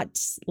not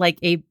like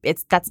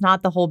that's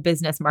not the whole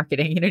business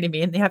marketing. You know what I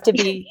mean? They have to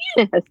be,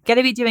 got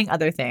to be doing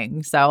other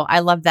things. So I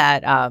love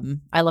that.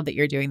 I love that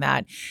you're doing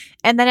that.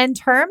 And then in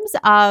terms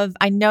of,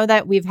 I know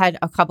that we've had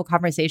a couple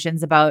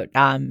conversations about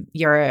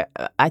your,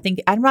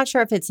 I'm not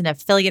sure if it's an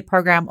affiliate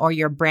program or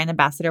your brand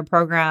ambassador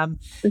program,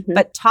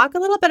 but talk a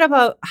little bit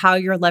about how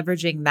you're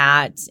leveraging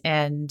that,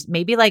 and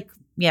maybe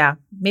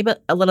maybe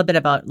a little bit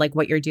about like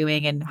what you're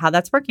doing and how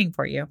that's working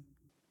for you.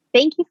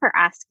 Thank you for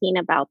asking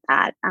about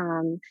that.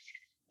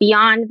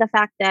 Beyond the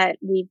fact that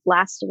we've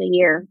lasted a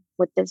year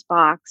with this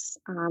box,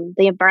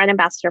 the brand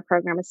ambassador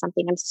program is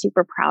something I'm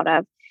super proud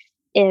of.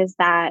 Is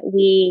that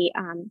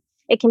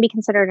it can be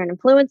considered an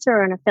influencer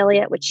or an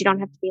affiliate, which you don't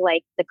have to be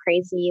like the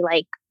crazy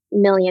like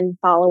million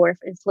follower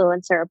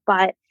influencer,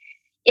 but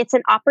it's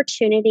an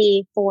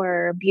opportunity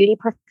for beauty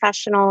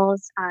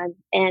professionals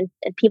and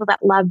people that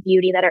love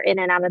beauty that are in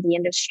and out of the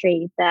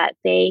industry, that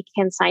they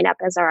can sign up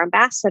as our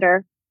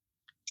ambassador.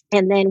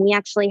 And then we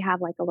actually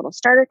have like a little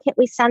starter kit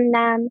we send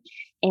them,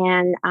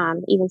 and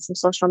even some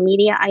social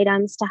media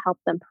items to help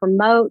them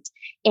promote.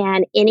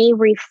 And any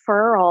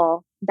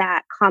referral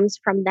that comes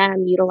from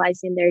them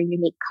utilizing their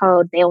unique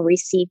code, they'll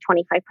receive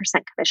 25%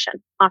 commission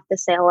off the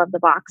sale of the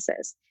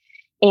boxes.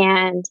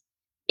 And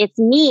it's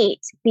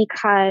neat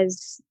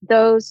because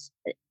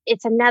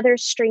it's another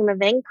stream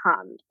of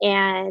income.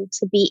 And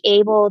to be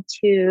able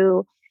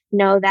to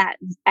know that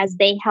as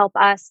they help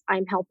us,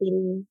 I'm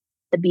helping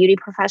the beauty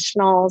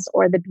professionals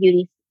or the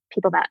beauty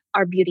people that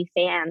are beauty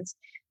fans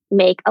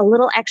make a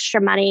little extra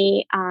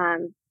money.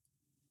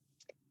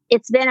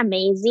 It's been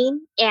amazing.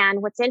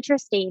 And what's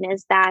interesting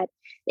is that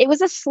it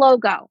was a slow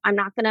go. I'm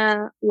not going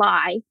to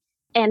lie.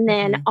 And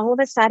then all of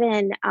a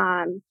sudden,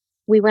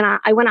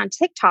 I went on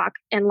TikTok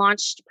and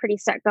launched Pretty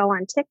Set Go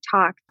on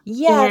TikTok.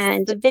 Yes,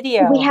 And the we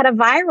video. had a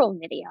viral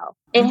video.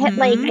 It hit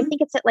I Mm-hmm.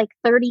 think it's at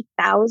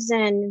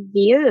 30,000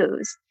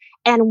 views.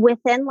 And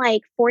within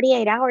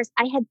 48 hours,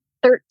 I had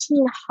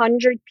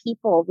 1,300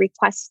 people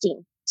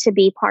requesting to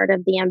be part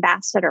of the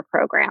ambassador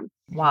program.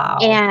 Wow.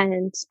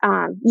 And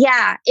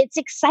yeah, it's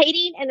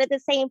exciting. And at the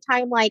same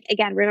time,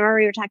 again, remember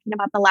we were talking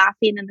about the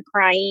laughing and the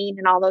crying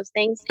and all those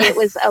things. It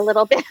was a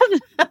little bit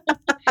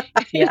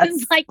it was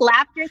Yes. like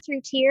laughter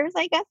through tears,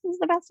 I guess is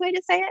the best way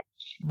to say it.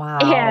 Wow.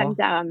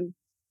 And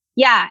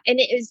yeah, and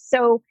it is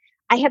so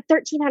I had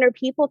 1,300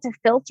 people to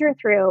filter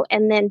through.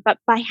 And then, but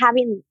by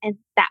having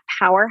that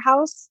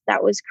powerhouse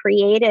that was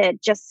created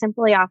just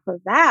simply off of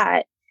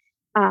that,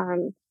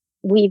 um,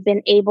 we've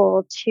been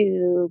able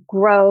to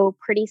grow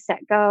Pretty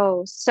Set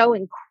Go so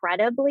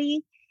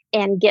incredibly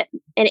and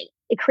it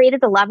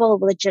created a level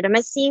of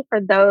legitimacy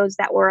for those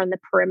that were on the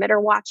perimeter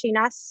watching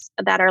us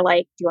that are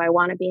like, do I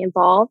want to be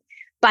involved?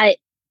 But,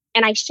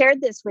 and I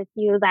shared this with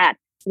you that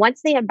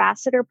once the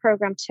ambassador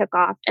program took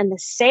off and the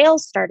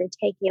sales started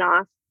taking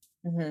off,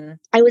 Mm-hmm.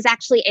 I was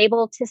actually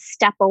able to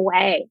step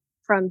away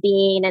from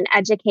being an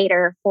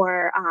educator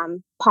for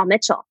Paul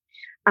Mitchell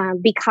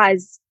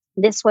because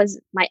this was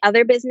my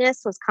other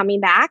business was coming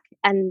back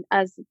and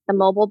as the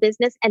mobile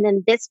business. And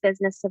then this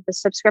business of the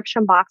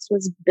subscription box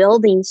was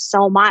building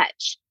so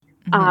much.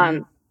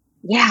 Mm-hmm.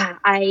 Yeah,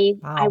 I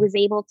Wow. was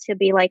able to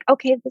be like,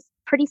 okay, this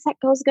Pretty Set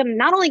Go is gonna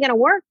not only gonna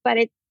work, but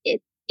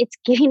it's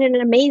giving an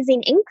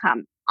amazing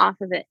income off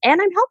of it.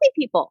 And I'm helping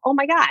people. Oh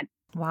my God.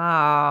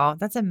 Wow,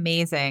 that's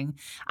amazing.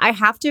 I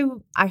have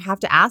to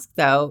ask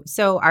though.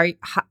 So are you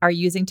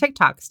using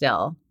TikTok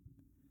still?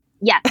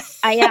 Yes,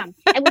 I am.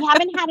 And we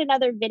haven't had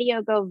another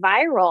video go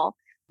viral.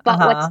 But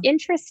what's Uh-huh.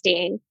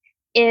 interesting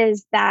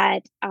is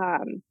that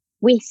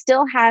we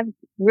still have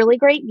really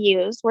great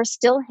views. We're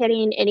still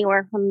hitting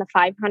anywhere from the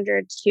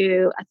 500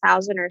 to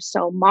 1,000 or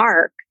so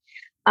mark.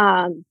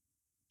 Um,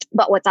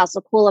 but what's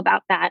also cool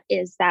about that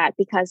is that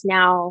because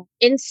now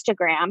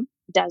Instagram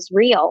does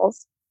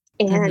reels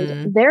and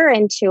Mhm. they're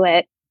into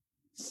it,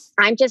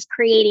 I'm just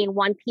creating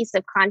one piece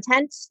of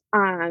content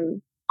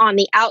on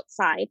the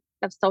outside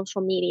of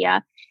social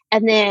media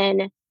and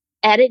then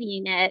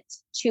editing it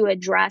to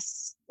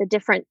address the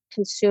different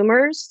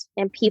consumers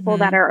and people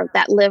Mhm.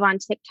 that live on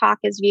TikTok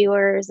as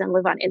viewers and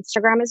live on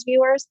Instagram as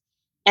viewers.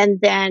 And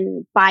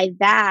then by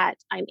that,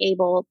 I'm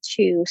able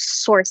to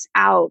source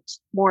out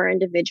more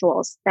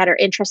individuals that are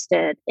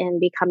interested in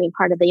becoming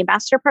part of the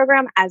ambassador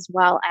program as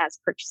well as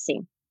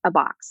purchasing a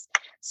box.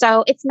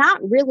 So it's not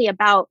really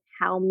about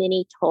how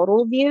many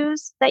total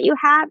views that you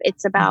have.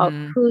 It's about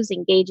Mhm. who's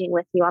engaging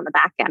with you on the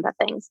back end of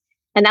things.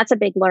 And that's a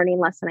big learning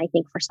lesson, I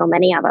think, for so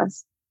many of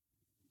us.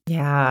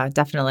 Yeah,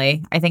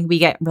 definitely. I think we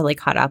get really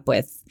caught up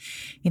with,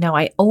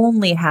 I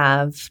only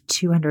have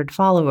 200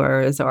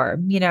 followers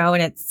and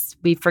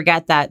we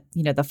forget that,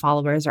 the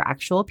followers are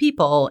actual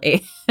people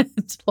and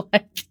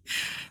like,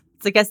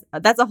 so I guess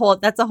that's a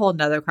whole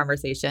nother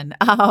conversation.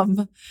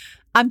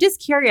 I'm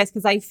just curious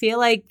because I feel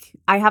like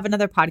I have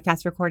another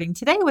podcast recording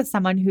today with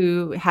someone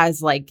who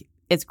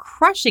is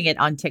crushing it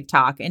on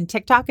TikTok and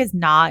TikTok that's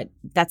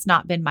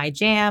not been my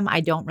jam.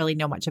 I don't really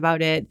know much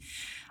about it.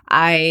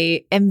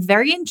 I am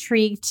very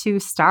intrigued to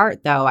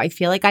start though. I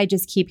feel like I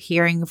just keep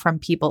hearing from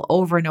people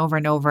over and over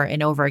and over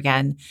and over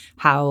again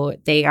how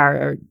they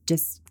are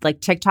just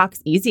like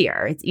TikTok's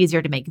easier. It's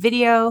easier to make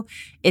video,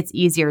 it's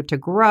easier to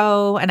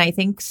grow. And I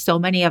think so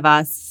many of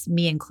us,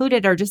 me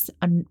included, are just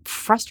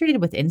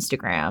frustrated with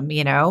Instagram.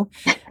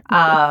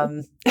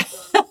 Um,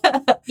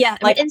 Yeah,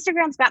 but like,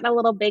 Instagram's gotten a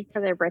little big for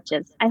their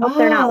britches. I hope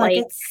they're oh, not like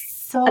like it's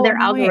so their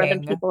algorithm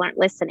annoying. people aren't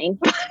listening.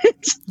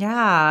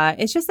 Yeah,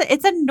 it's just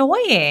it's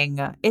annoying.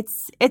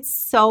 It's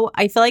so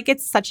I feel like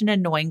it's such an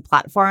annoying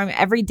platform.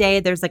 Every day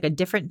there's like a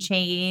different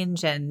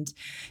change and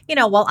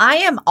while I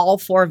am all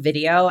for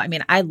video, I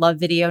mean, I love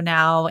video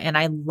now and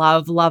I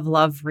love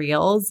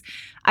reels.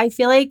 I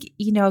feel like,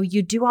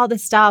 you do all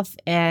this stuff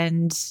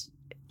and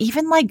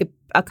even like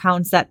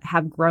accounts that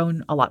have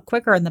grown a lot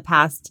quicker in the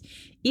past,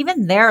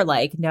 even they're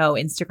like, no,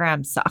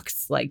 Instagram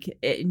sucks. Like,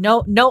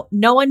 no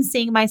one's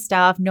seeing my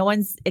stuff.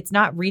 It's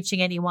not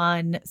reaching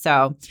anyone.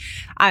 So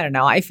I don't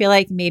know. I feel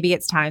like maybe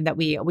it's time that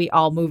we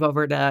all move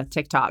over to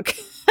TikTok.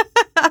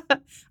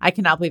 I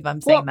cannot believe I'm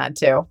saying Well, that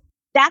too.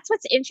 that's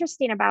what's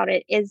interesting about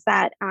it is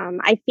that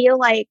I feel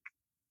like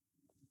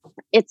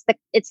it's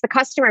the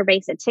customer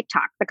base at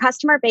TikTok. The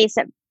customer base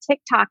at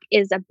TikTok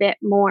is a bit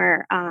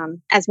more,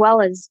 as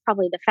well as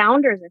probably the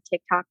founders of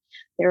TikTok.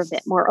 They're a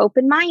bit more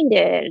open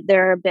minded.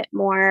 They're a bit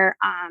more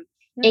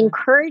Yeah.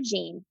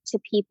 encouraging to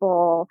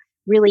people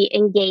really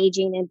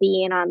engaging and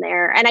being on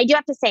there. And I do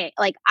have to say,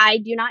 like, I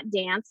do not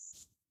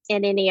dance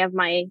in any of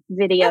my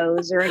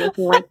videos or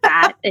anything like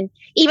that. And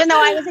even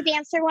though I was a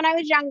dancer when I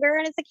was younger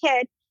and as a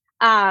kid,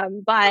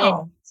 but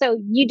Oh.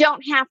 so you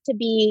don't have to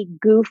be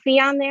goofy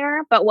on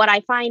there. But what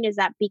I find is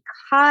that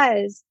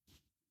because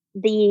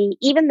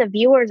even the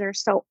viewers are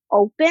so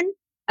open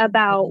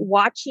about Mhm.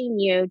 watching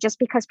you just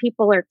because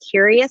people are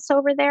curious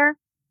over there,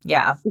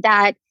 Yeah.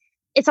 that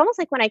it's almost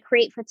like when I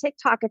create for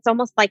TikTok, it's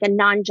almost like a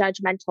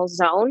non-judgmental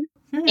zone.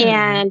 Hmm.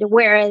 And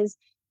whereas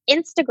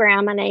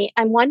Instagram, and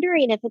I'm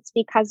wondering if it's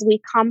because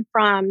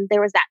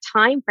there was that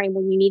time frame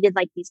when you needed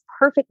like these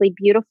perfectly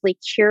beautifully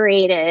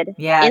curated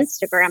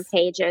Instagram Yes.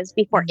 pages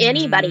before Hmm.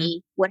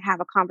 anybody would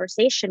have a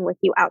conversation with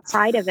you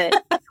outside of it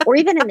or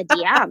even in the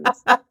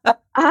DMs.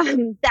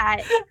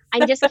 That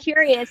I'm just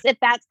curious if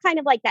that's kind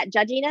of like that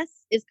judginess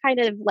is kind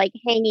of like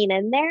hanging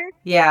in there.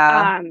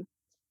 Yeah. Um,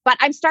 but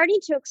I'm starting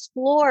to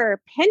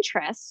explore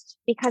Pinterest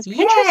because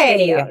Pinterest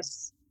Yay.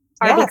 videos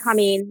are Yes.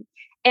 becoming,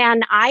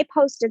 and I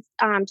posted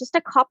just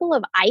a couple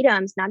of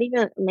items, not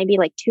even maybe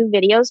like 2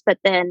 videos, but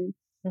then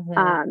Hmm.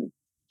 um,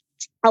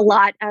 a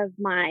lot of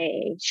my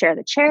Share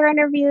the Chair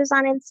interviews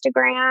on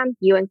Instagram.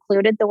 You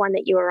included the one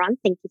that you were on.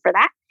 Thank you for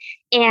that.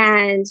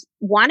 And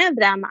one of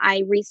them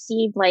I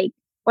received like,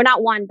 or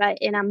not one, but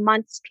in a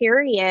month's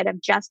period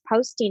of just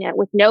posting it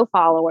with no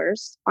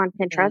followers on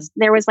Hmm. Pinterest,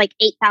 there was like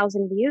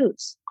 8,000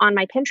 views on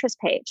my Pinterest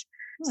page.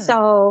 Hmm.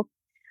 So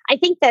I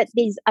think that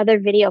these other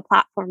video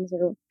platforms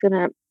are going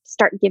to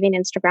start giving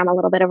Instagram a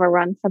little bit of a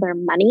run for their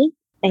money.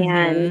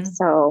 And Hmm.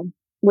 so,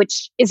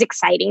 which is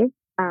exciting.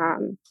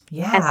 As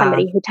Yeah.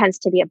 somebody who tends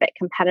to be a bit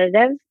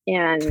competitive,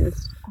 and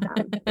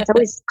it's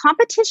always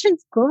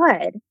competition's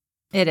good.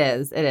 It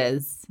is. It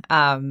is.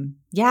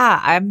 Yeah,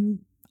 I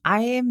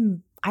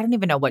don't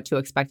even know what to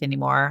expect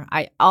anymore.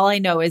 All I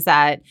know is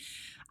that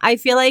I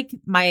feel like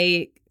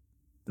my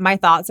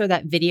thoughts are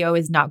that video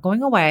is not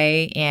going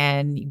away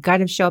and you got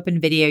to show up in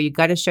video, you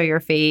got to show your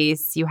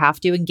face, you have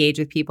to engage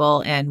with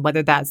people, and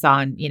whether that's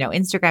on,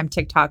 Instagram,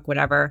 TikTok,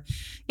 whatever,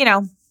 you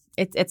know,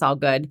 it's all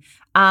good.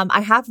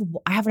 I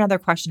have another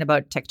question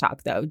about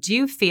TikTok though. Do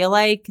you feel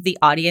like the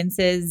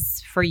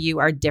audiences for you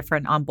are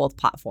different on both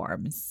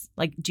platforms?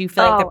 Like, do you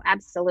feel like the Oh,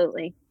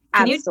 absolutely.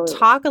 can you Absolutely.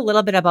 talk a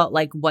little bit about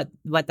like what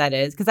that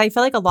is? Because I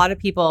feel like a lot of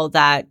people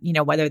that,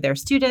 whether they're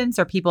students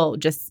or people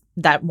just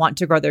that want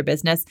to grow their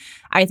business,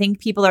 I think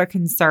people are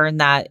concerned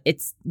that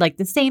it's like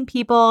the same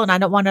people and I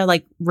don't want to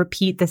like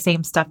repeat the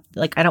same stuff.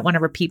 Like I don't want to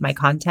repeat my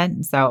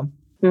content. So,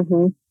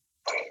 Hmm.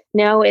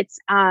 No, it's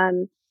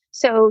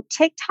so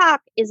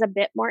TikTok is a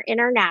bit more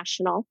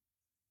international.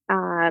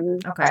 Um,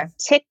 okay.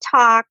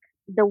 TikTok,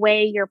 the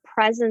way your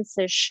presence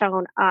is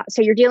shown up,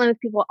 so you're dealing with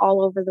people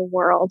all over the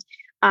world.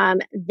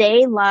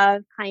 They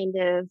love kind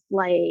of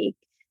like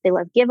they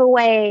love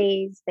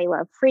giveaways, they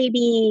love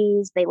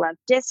freebies, they love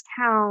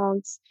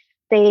discounts.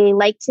 They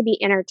like to be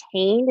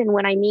entertained, and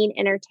what I mean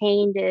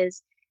entertained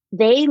is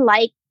they're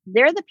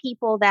the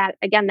people that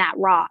again that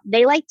raw.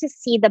 They like to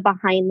see the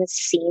behind the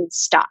scenes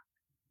stuff.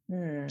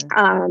 Hmm.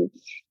 um,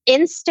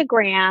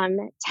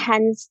 Instagram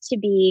tends to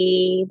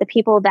be the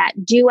people that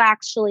do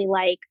actually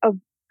like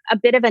a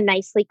bit of a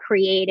nicely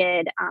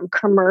created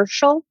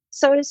commercial,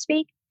 so to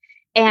speak.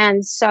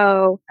 And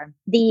so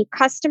the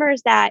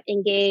customers that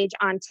engage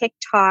on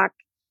TikTok,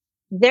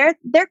 they're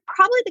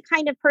probably the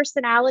kind of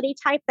personality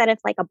type that if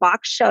like a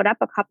box showed up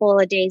a couple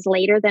of days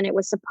later than it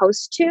was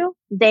supposed to,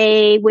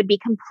 they would be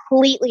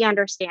completely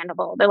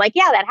understandable. They're like,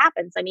 yeah, that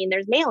happens. I mean,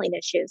 there's mailing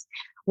issues.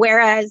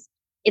 Whereas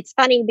it's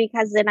funny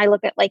because then I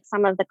look at like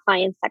some of the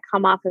clients that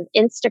come off of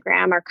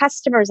Instagram or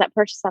customers that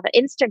purchase off of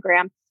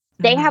Instagram,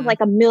 they have Hmm. like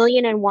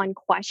 1,000,001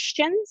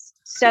 questions.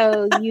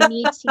 So you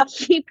need to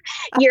keep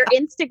your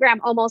Instagram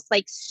almost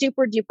like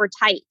super duper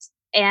tight.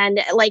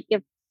 And like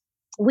if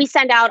we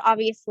send out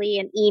obviously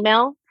an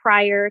email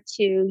prior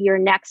to your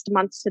next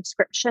month's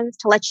subscriptions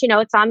to let you know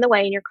it's on the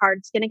way and your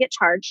card's going to get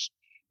charged.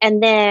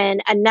 And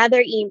then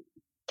another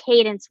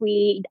cadence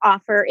we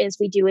offer is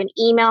we do an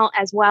email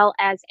as well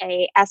as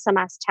a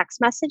SMS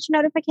text message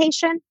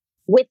notification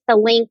with the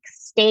link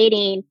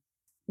stating,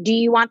 do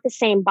you want the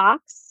same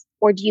box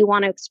or do you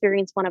want to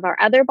experience one of our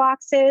other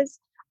boxes?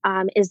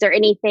 Is there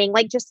anything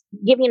like just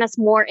giving us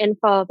more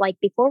info of like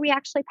before we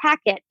actually pack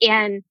it?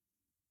 And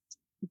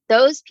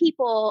those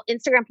people,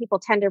 Instagram people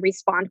tend to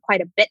respond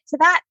quite a bit to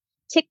that.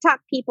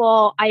 TikTok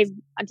people, I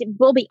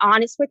will be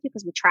honest with you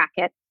because we track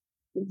it.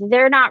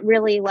 They're not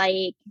really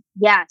like,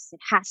 yes, it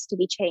has to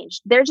be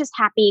changed. They're just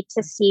happy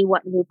to see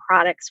what new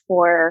products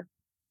for,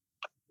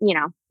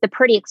 the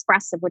pretty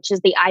expressive, which is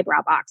the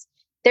eyebrow box.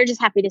 They're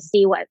just happy to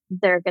see what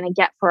they're going to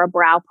get for a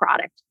brow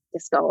product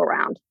this go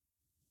around.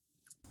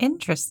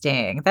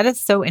 Interesting. That is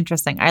so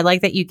interesting. I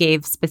like that you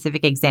gave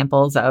specific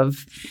examples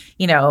of,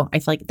 I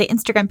feel like the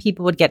Instagram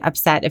people would get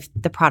upset if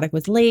the product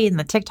was late and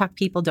the TikTok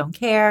people don't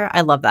care.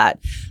 I love that.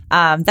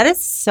 That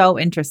is so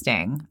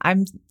interesting.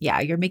 Yeah,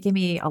 you're making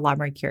me a lot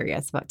more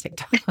curious about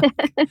TikTok.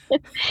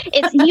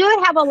 It's you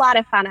would have a lot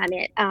of fun on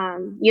it.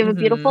 You have a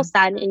beautiful Hmm.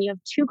 son and you have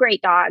 2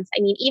 great dogs.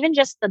 I mean, even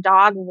just the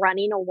dog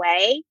running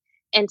away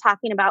and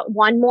talking about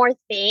one more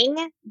thing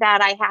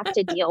that I have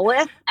to deal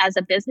with as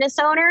a business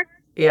owner,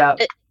 Yeah.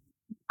 uh,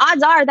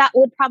 odds are that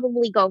would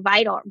probably go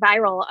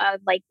viral of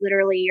like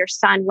literally your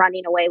son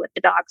running away with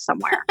the dog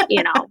somewhere.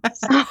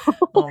 So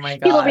Oh my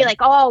people will be God. like,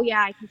 oh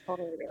yeah, I can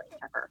totally relate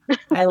to her.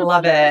 I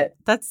love it.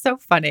 That's so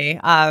funny.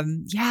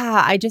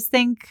 Yeah, I just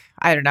think,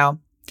 I don't know.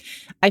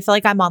 I feel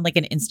like I'm on like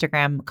an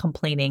Instagram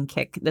complaining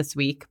kick this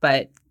week,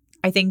 but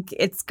I think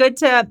it's good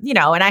to,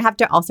 and I have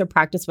to also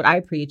practice what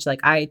I preach.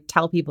 Like I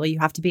tell people you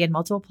have to be in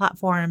multiple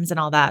platforms and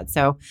all that.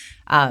 So,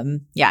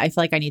 yeah, I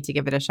feel like I need to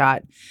give it a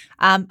shot.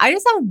 I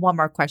just have one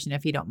more question,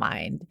 if you don't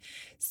mind.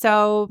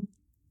 So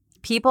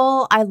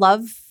I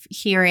love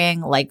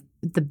hearing like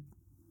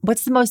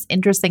what's the most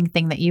interesting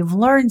thing that you've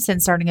learned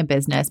since starting a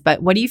business,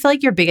 but what do you feel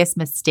like your biggest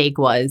mistake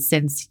was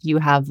since you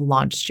have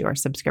launched your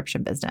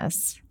subscription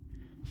business?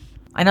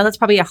 I know that's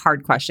probably a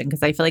hard question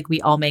because I feel like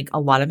we all make a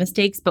lot of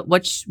mistakes, but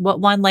what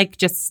one like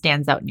just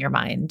stands out in your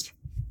mind?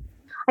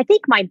 I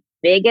think my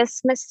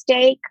biggest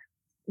mistake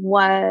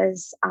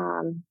was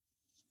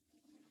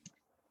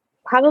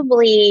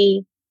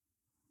probably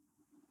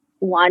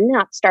one,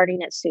 not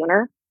starting it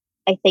sooner.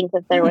 I think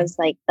that there was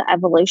like the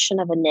evolution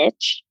of a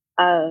niche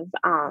of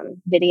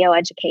video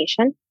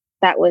education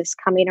that was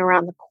coming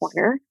around the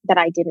corner that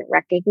I didn't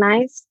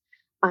recognize.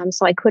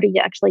 So I could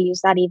actually use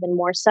that even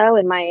more so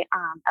in my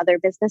other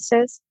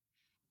businesses,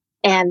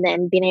 and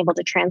then being able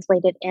to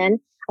translate it in.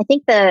 I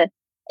think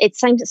it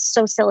seems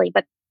so silly,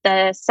 but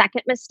the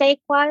second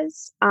mistake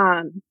was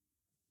I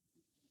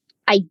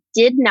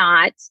did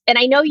not, and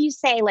I know you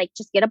say like,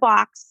 just get a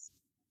box,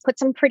 put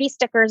some pretty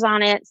stickers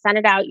on it, send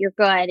it out, you're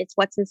good. It's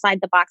what's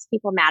inside the box,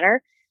 people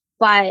matter.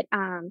 But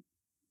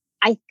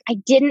I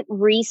didn't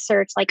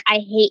research, like I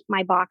hate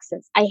my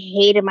boxes. I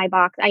hated my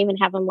box. I even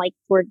have them like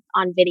we're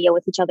on video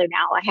with each other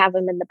now. I have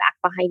them in the back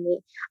behind me.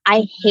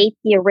 I hate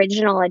the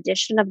original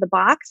edition of the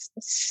box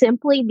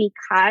simply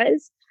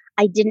because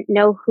I didn't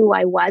know who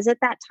I was at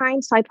that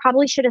time. So I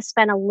probably should have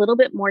spent a little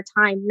bit more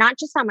time, not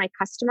just on my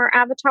customer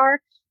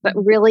avatar, but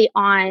really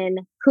on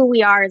who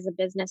we are as a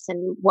business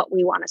and what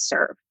we want to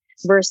serve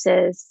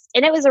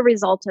and it was a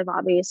result of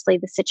obviously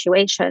the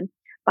situation.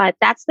 But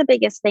that's the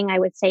biggest thing I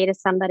would say to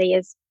somebody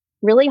is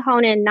really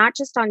hone in not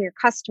just on your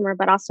customer,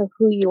 but also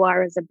who you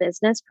are as a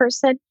business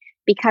person,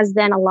 because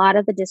then a lot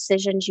of the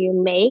decisions you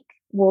make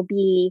will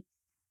be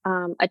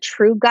a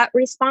true gut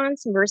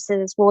response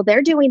versus, well,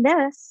 they're doing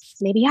this,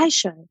 maybe I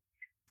should.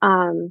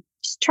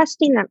 Just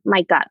trusting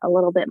my gut a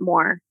little bit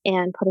more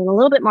and putting a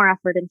little bit more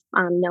effort in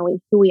knowing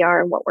who we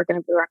are and what we're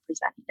going to be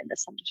representing in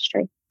this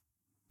industry.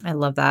 I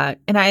love that.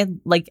 And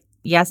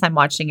yes, I'm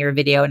watching your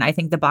video and I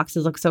think the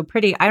boxes look so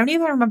pretty. I don't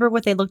even remember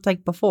what they looked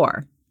like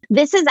before.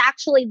 This is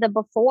actually the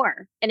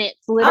before, and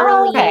it's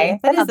literally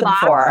That is a the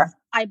box before.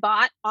 I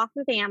bought off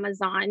of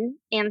Amazon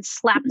and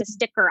slapped a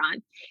sticker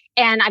on.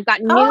 And I've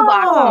got new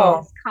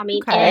boxes coming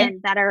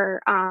in that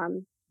are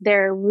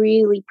they're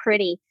really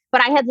pretty.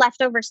 But I had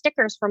leftover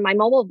stickers from my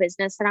mobile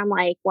business, and I'm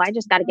like, well, I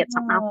just got to get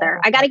something out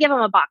there. I got to give them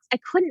a box. I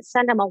couldn't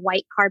send them a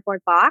white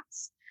cardboard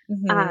box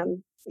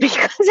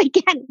because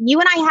again, you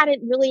and I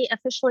hadn't really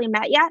officially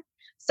met yet,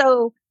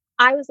 so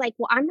I was like,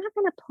 well, I'm not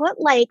going to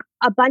put like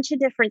a bunch of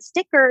different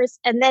stickers.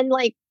 And then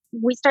like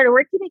we started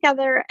working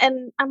together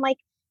and I'm like,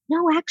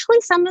 no,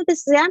 actually some of the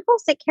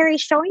samples that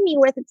Carrie's showing me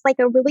with, it's like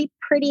a really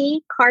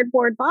pretty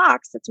cardboard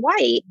box that's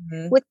white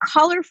with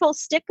colorful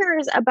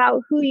stickers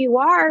about who you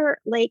are,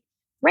 like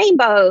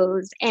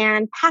rainbows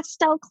and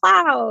pastel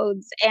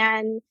clouds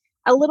and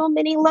a little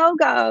mini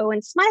logo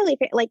and smiley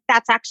face. Like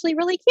that's actually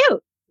really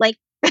cute. Like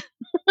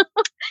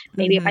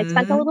maybe if I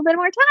spent a little bit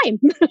more time.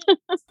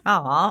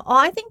 Oh, well,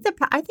 I think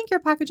your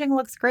packaging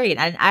looks great.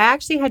 And I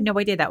actually had no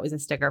idea that was a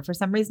sticker. For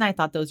some reason, I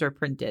thought those were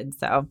printed.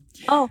 So,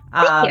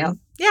 thank you.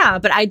 Yeah,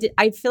 but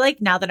I feel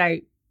like now that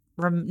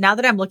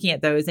I'm looking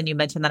at those and you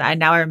mentioned that,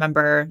 I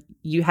remember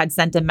you had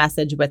sent a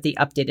message with the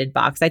updated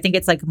box. I think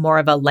it's like more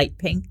of a light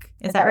pink.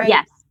 Is that right?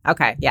 Yes.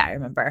 Okay. Yeah, I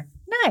remember.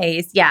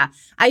 Nice. Yeah.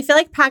 I feel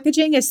like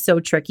packaging is so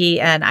tricky.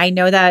 And I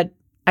know that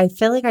I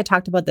feel like I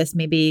talked about this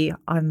maybe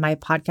on my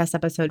podcast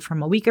episode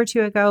from a week or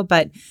two ago,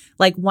 but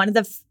like one of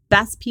the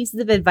best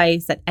pieces of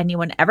advice that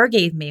anyone ever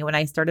gave me when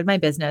I started my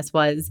business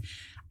was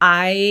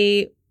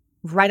right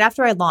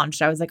after I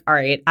launched, I was like, all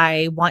right,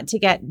 I want to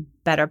get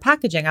better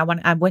packaging.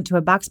 I went to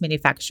a box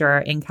manufacturer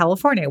in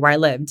California where I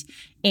lived,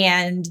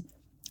 and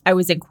I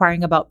was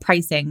inquiring about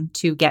pricing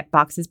to get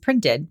boxes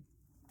printed.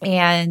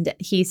 And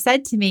he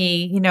said to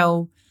me,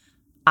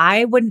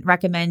 I wouldn't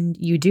recommend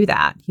you do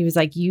that. He was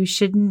like, you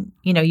shouldn't,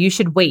 you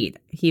should wait.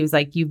 He was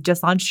like, you've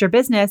just launched your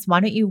business.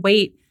 Why don't you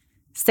wait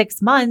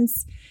 6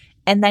 months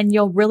and then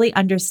you'll really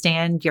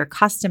understand your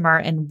customer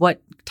and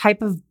what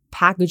type of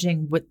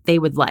packaging they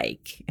would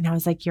like. And I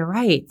was like, you're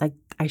right. Like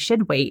I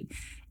should wait.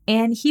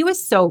 And he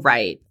was so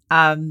right.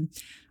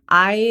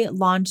 I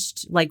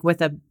launched like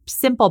with a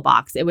simple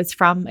box. It was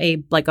from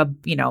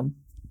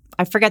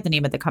I forget the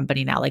name of the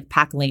company now, like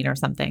Pack Lane or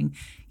something.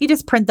 You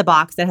just print the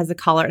box that has a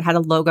color. It had a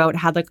logo. It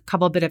had like a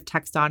couple bit of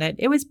text on it.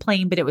 It was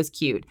plain, but it was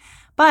cute.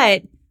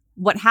 But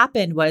what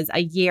happened was a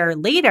year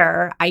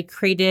later, I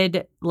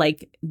created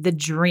like the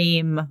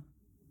dream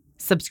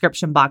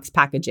subscription box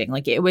packaging.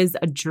 Like it was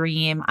a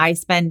dream. I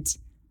spent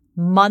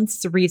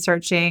months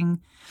researching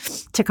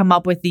to come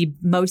up with the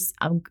most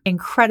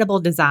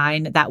incredible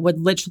design that would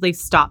literally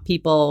stop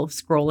people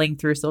scrolling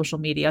through social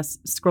media,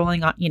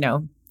 scrolling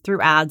on,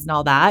 through ads and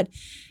all that.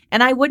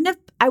 And I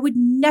would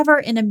never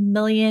in a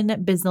million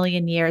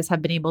bazillion years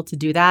have been able to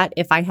do that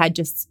if I had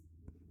just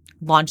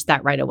launch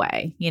that right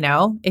away.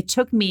 It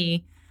took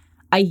me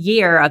a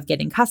year of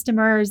getting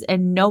customers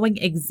and knowing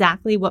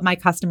exactly what my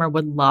customer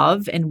would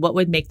love and what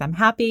would make them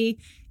happy.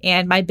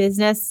 And my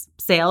business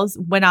sales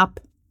went up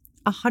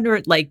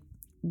 100, like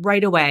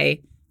right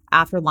away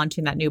after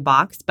launching that new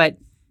box. But,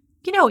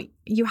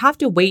 you have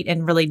to wait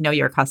and really know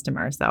your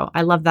customer. So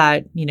I love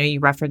that, you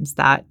referenced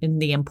that in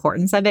the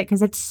importance of it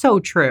because it's so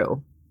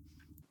true.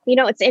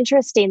 It's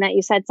interesting that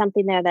you said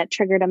something there that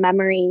triggered a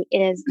memory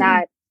is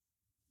that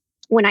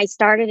when I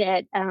started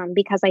it,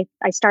 because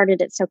I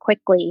started it so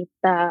quickly,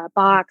 the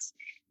box,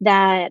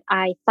 that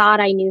I thought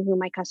I knew who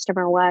my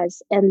customer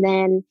was. And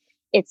then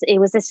it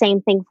was the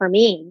same thing for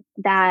me,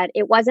 that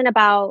it wasn't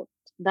about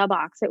the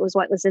box. It was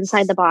what was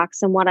inside the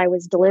box and what I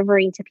was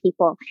delivering to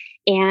people.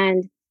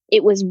 And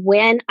it was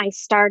when I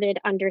started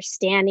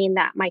understanding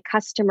that my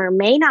customer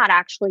may not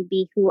actually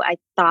be who I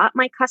thought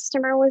my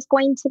customer was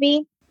going to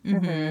be.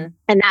 Mm-hmm.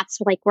 And that's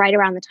like right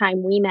around the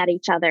time we met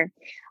each other.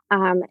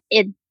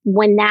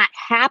 When that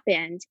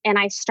happened and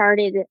I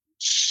started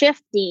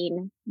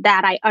shifting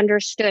that I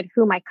understood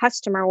who my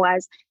customer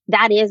was,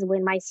 that is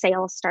when my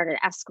sales started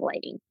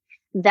escalating.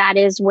 That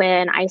is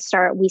when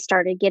we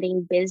started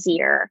getting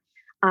busier.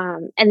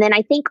 And then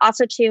I think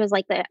also too is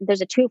like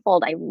there's a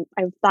twofold I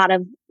thought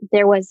of.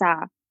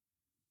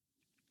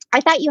 I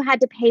thought you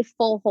had to pay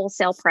full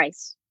wholesale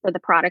price for the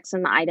products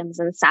and the items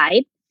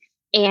inside.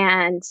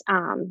 And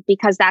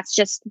because that's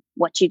just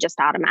what you just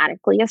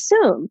automatically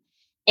assume.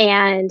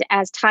 And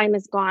as time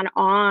has gone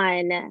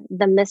on,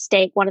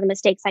 one of the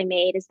mistakes I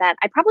made is that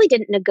I probably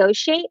didn't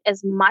negotiate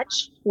as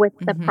much with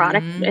the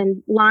product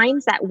and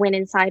lines that went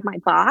inside my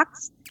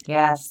box.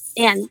 Yes.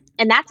 And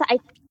that's,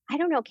 I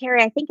don't know,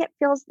 Carrie, I think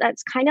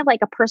that's kind of like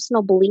a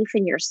personal belief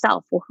in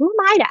yourself. Well, who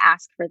am I to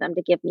ask for them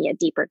to give me a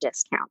deeper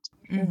discount?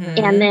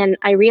 Mm-hmm. And then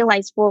I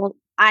realized, well,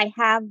 I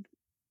have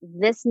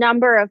this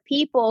number of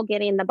people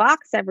getting the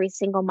box every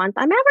single month.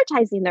 I'm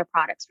advertising their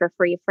products for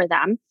free for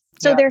them.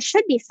 So there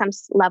should be some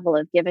level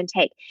of give and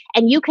take.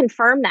 And you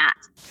confirm that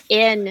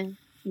in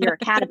your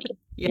academy.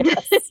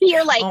 Yes.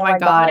 You're like, oh my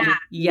God. Yeah.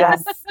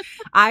 Yes.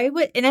 I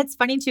would. And it's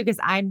funny too, because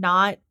I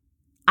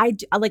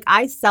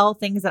sell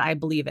things that I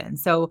believe in.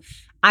 So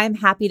I'm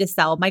happy to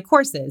sell my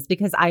courses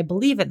because I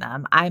believe in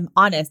them. I'm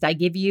honest. I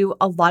give you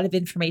a lot of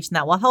information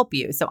that will help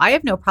you. So I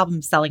have no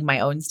problem selling my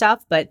own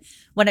stuff. But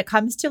when it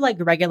comes to like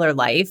regular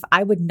life,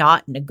 I would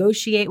not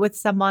negotiate with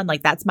someone.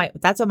 Like that's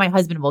what my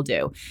husband will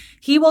do.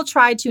 He will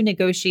try to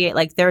negotiate.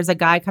 Like there's a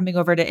guy coming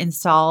over to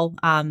install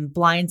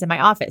blinds in my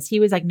office. He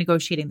was like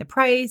negotiating the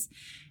price.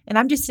 And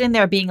I'm just sitting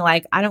there being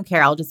like, I don't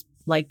care. I'll just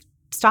like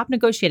stop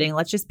negotiating.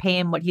 Let's just pay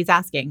him what he's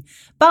asking.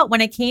 But when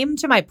it came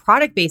to my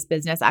product-based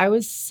business, I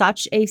was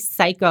such a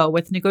psycho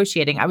with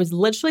negotiating. I was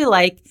literally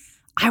like,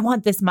 I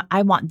want this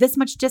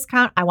much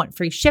discount. I want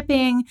free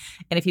shipping.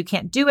 And if you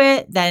can't do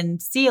it, then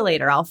see you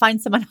later. I'll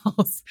find someone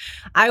else.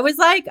 I was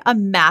like a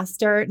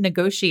master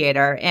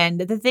negotiator.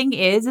 And the thing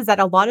is that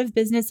a lot of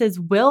businesses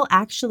will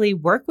actually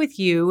work with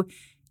you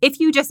if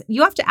you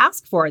have to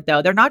ask for it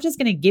though. They're not just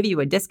going to give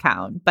you a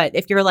discount. But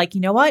if you're like, you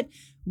know what?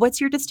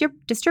 What's your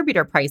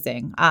distributor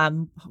pricing?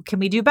 Can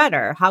we do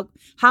better?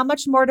 How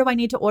much more do I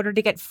need to order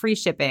to get free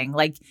shipping?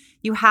 Like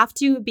you have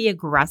to be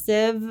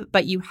aggressive,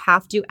 but you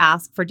have to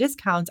ask for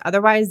discounts.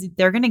 Otherwise,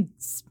 they're going to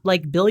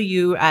like bill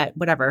you at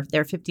whatever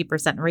their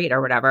 50% rate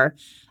or whatever.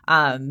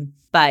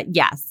 But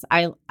yes,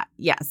 you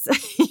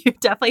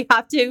definitely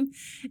have to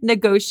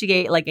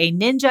negotiate like a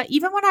ninja.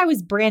 Even when I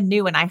was brand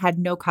new and I had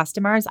no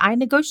customers, I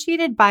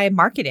negotiated by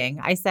marketing.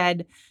 I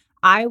said,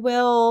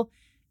 I'll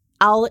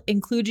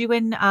include you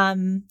in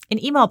an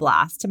email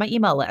blast to my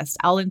email list.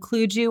 I'll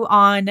include you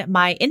on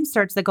my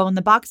inserts that go in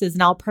the boxes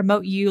and I'll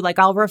promote you. Like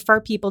I'll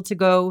refer people to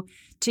go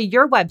to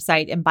your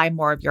website and buy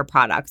more of your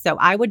products. So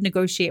I would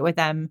negotiate with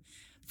them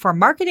for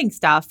marketing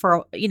stuff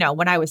for,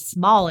 when I was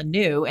small and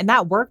new. And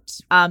that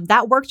worked.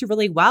 That worked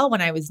really well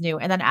when I was new.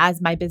 And then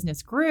as my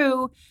business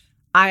grew,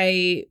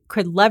 I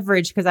could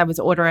leverage because I was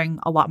ordering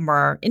a lot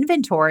more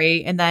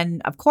inventory. And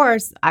then of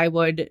course I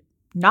would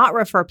not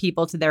refer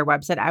people to their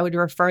website. I would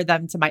refer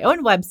them to my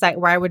own website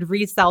where I would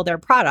resell their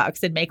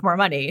products and make more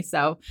money.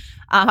 So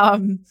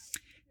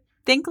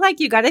think like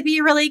you got to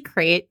be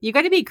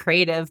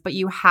creative, but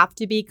you have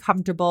to be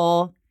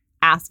comfortable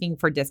asking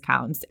for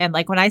discounts. And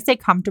like when I say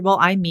comfortable,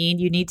 I mean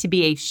you need to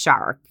be a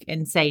shark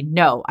and say,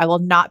 no, I will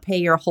not pay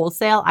your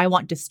wholesale. I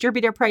want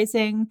distributor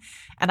pricing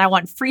and I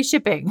want free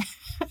shipping.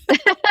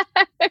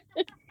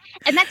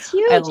 And that's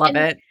huge. I love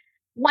it.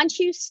 Once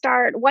you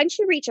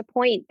reach a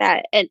point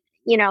that,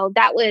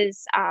 that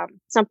was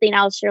something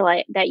else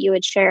that you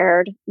had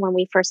shared when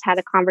we first had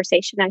a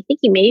conversation. I think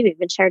you maybe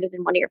even shared it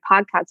in one of your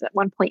podcasts at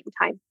one point in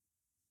time,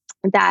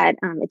 that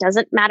it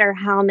doesn't matter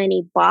how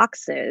many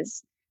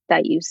boxes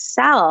that you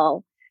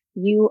sell,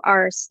 you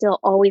are still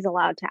always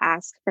allowed to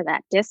ask for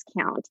that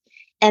discount.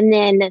 And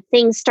then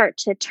things start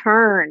to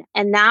turn.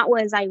 And that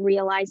was, I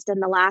realized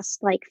in the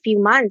last few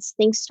months,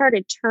 things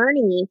started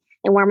turning.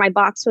 And where my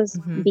box was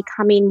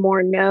becoming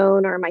more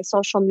known or my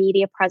social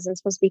media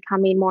presence was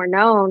becoming more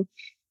known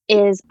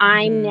is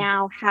I'm Mm-hmm.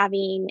 now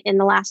having, in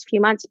the last few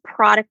months,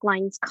 product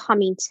lines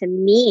coming to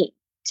me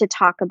to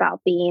talk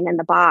about being in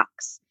the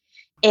box.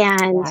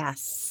 And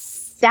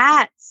Yes.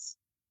 that's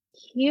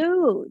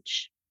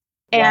huge.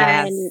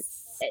 And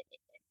Yes.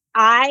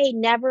 I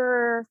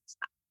never,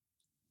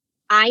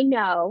 I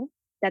know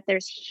that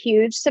there's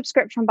huge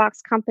subscription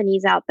box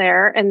companies out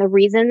there. And the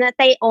reason that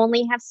they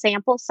only have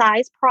sample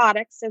size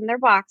products in their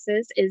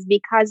boxes is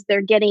because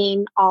they're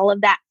getting all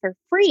of that for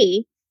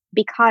free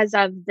because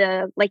of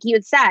the, like you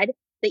had said,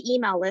 the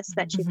email list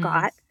that you've Mm-hmm.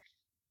 got.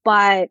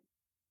 But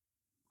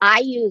I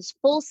use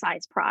full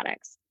size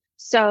products.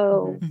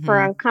 So for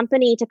Mm-hmm. a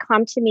company to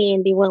come to me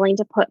and be willing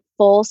to put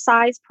full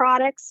size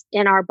products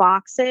in our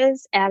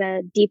boxes at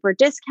a deeper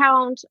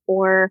discount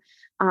or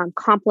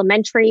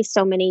complimentary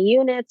so many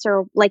units,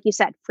 or like you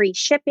said, free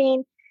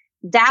shipping,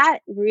 that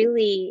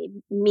really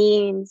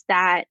means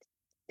that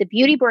the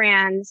beauty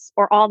brands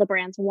or all the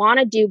brands want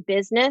to do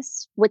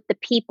business with the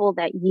people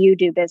that you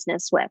do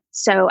business with.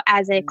 So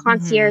as a Mm-hmm.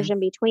 concierge in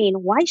between,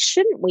 why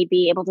shouldn't we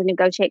be able to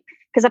negotiate?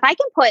 Because if I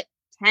can put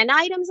 10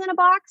 items in a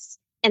box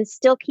and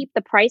still keep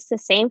the price the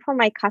same for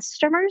my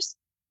customers,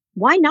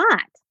 why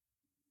not?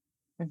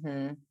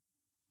 Mm-hmm.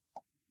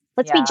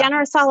 Let's be Yeah.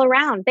 generous all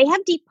around. They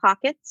have deep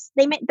pockets.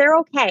 They're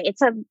okay.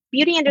 It's a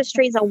beauty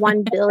industry is a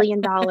 $1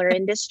 billion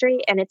industry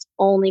and it's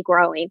only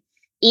growing.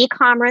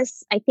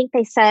 E-commerce, I think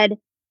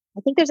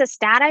there's a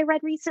stat I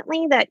read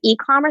recently that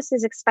e-commerce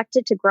is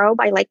expected to grow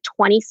by like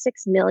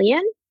 26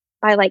 million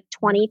by like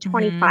Mm-hmm.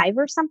 2025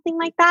 or something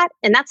like that.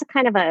 And that's a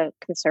kind of a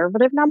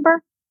conservative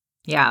number.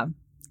 Yeah.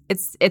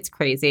 It's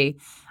crazy.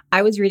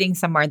 I was reading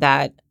somewhere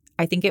that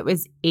I think it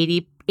was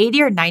 80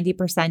 or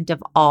 90%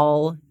 of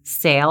all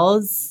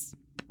sales,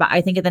 but I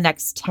think in the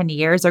next 10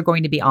 years are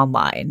going to be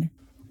online.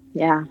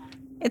 Yeah.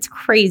 It's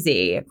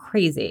crazy,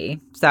 crazy.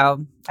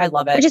 So I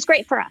love Which it. is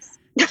great for us.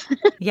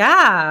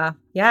 Yeah.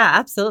 Yeah,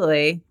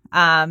 absolutely.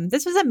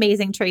 This was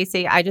amazing,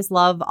 Tracy. I just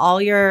love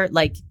all your,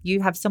 like,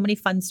 you have so many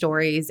fun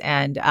stories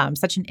and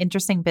such an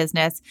interesting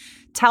business.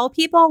 Tell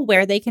people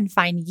where they can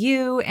find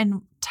you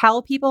and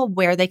tell people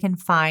where they can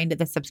find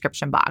the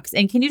subscription box.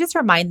 And can you just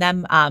remind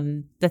them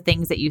the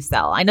things that you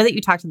sell? I know that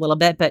you talked a little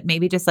bit, but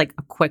maybe just like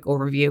a quick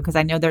overview, because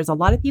I know there's a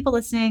lot of people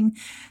listening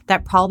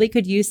that probably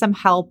could use some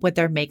help with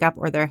their makeup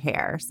or their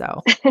hair.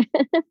 So,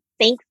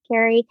 Thanks,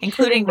 Carrie.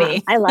 including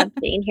me. I love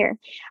being here.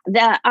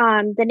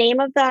 The name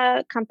of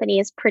the company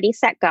is Pretty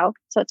Set Go.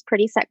 So it's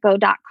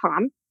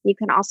prettysetgo.com. You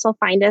can also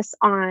find us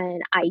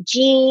on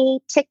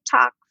IG,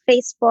 TikTok,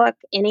 Facebook,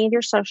 any of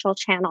your social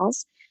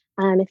channels.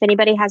 If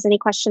anybody has any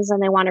questions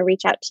and they want to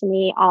reach out to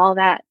me, all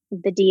that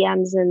the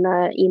DMs and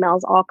the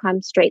emails all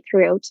come straight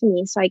through to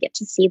me, so I get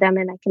to see them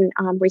and I can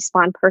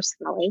respond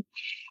personally.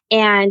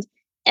 And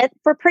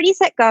for Pretty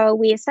Set Go,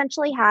 we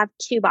essentially have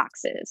two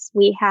boxes.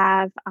 We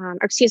have,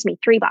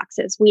 three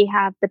boxes. We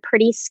have the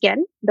pretty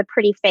skin, the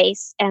pretty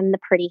face, and the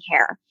pretty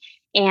hair.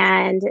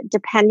 And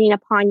depending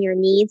upon your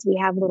needs, we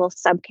have little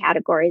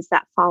subcategories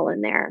that fall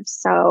in there.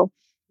 So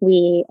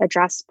we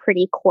address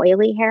pretty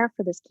coily hair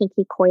for those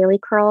kinky coily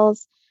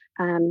curls,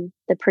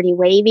 the pretty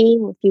wavy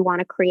if you want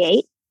to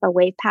create a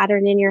wave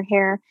pattern in your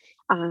hair.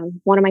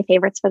 One of my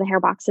favorites for the hair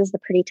box is the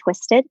pretty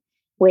twisted,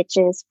 which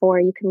is for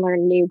you can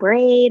learn new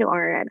braid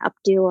or an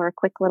updo or a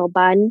quick little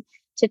bun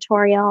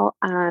tutorial.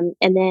 And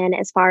then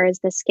as far as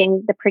the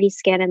skin, the pretty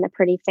skin and the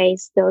pretty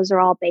face, those are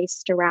all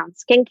based around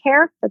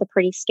skincare for the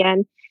pretty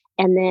skin.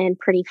 And then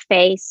pretty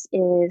face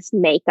is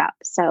makeup.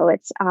 So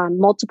it's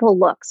multiple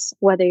looks,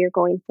 whether you're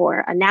going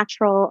for a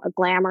natural, a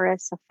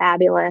glamorous, a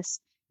fabulous,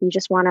 you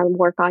just want to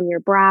work on your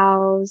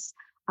brows,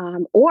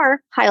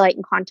 or highlight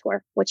and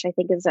contour, which I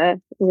think is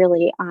a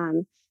really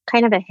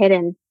kind of a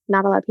hidden,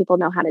 not a lot of people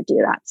know how to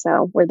do that.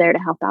 So we're there to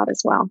help out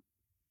as well.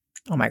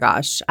 Oh my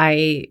gosh.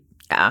 I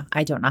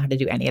don't know how to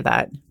do any of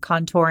that.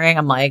 Contouring,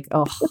 I'm like,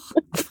 oh,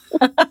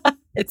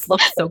 it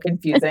looks so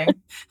confusing.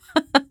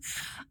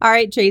 All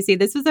right, Tracy,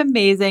 this was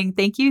amazing.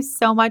 Thank you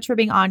so much for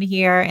being on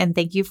here. And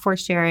thank you for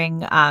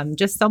sharing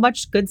just so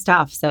much good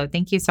stuff. So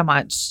thank you so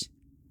much.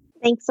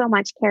 Thanks so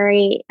much,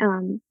 Carrie,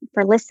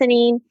 for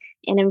listening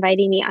and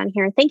inviting me on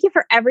here. Thank you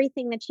for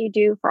everything that you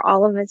do for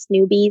all of us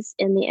newbies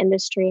in the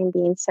industry and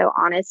being so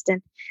honest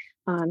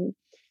and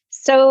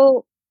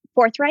so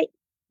forthright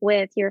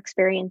with your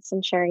experience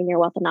and sharing your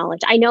wealth of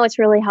knowledge. I know it's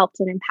really helped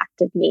and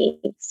impacted me.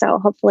 So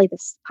hopefully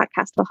this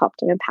podcast will help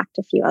to impact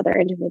a few other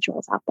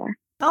individuals out there.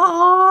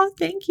 Oh,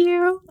 thank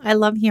you. I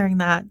love hearing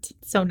that.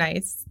 So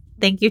nice.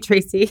 Thank you,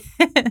 Tracy.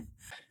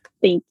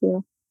 Thank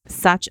you.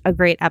 Such a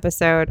great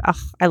episode. Oh,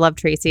 I love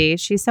Tracy.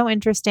 She's so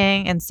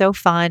interesting and so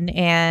fun.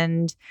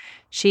 And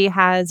she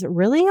has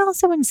really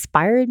also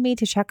inspired me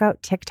to check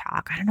out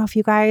TikTok. I don't know if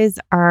you guys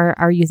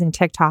are using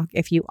TikTok.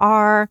 If you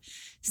are,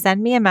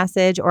 send me a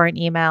message or an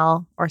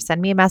email or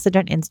send me a message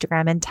on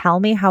Instagram and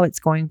tell me how it's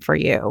going for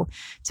you.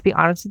 To be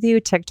honest with you,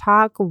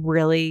 TikTok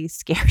really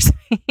scares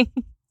me.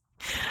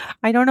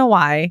 I don't know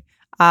why.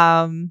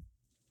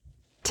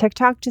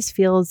 TikTok just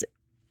feels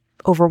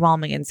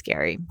overwhelming and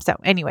scary. So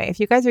anyway, if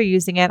you guys are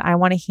using it, I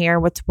want to hear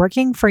what's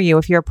working for you.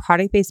 If you're a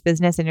product-based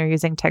business and you're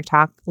using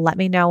TikTok, let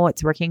me know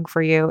what's working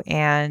for you.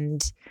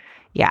 And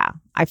yeah,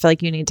 I feel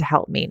like you need to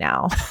help me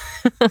now.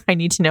 I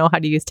need to know how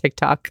to use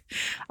TikTok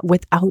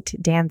without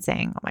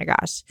dancing. Oh my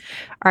gosh.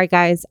 All right,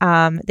 guys.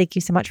 Thank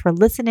you so much for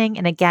listening.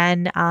 And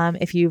again,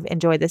 if you've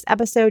enjoyed this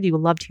episode, you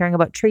loved hearing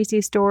about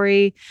Tracy's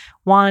story,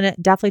 one,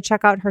 definitely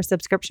check out her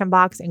subscription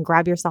box and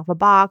grab yourself a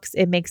box.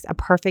 It makes a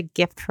perfect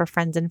gift for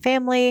friends and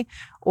family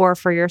or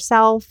for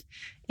yourself.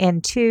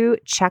 And two,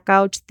 check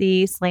out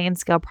the Slay and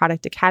Scale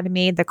Product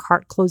Academy. The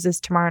cart closes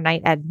tomorrow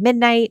night at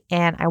midnight,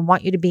 and I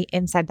want you to be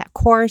inside that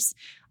course.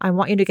 I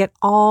want you to get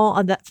all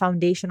of that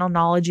foundational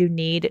knowledge you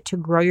need to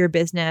grow your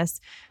business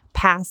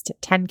past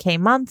 10K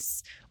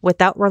months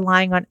without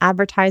relying on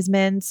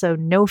advertisements. So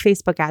no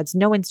Facebook ads,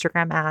 no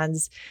Instagram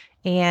ads,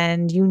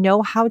 and you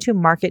know how to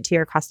market to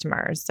your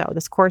customers. So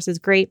this course is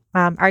great.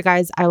 All right,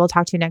 guys, I will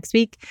talk to you next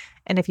week.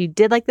 And if you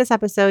did like this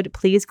episode,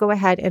 please go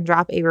ahead and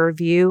drop a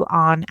review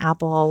on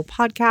Apple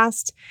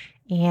Podcast.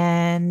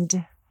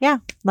 And yeah,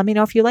 let me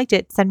know if you liked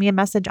it. Send me a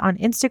message on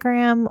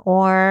Instagram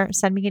or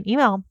send me an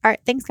email. All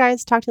right, thanks,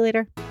 guys. Talk to you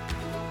later.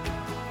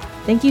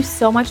 Thank you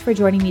so much for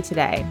joining me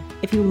today.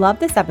 If you love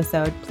this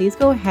episode, please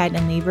go ahead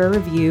and leave a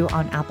review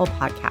on Apple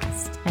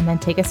Podcasts and then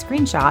take a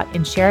screenshot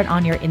and share it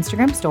on your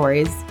Instagram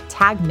stories.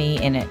 Tag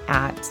me in it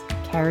at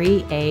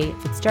Carrie A.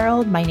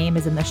 Fitzgerald. My name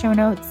is in the show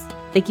notes.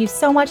 Thank you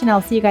so much, and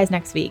I'll see you guys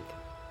next week.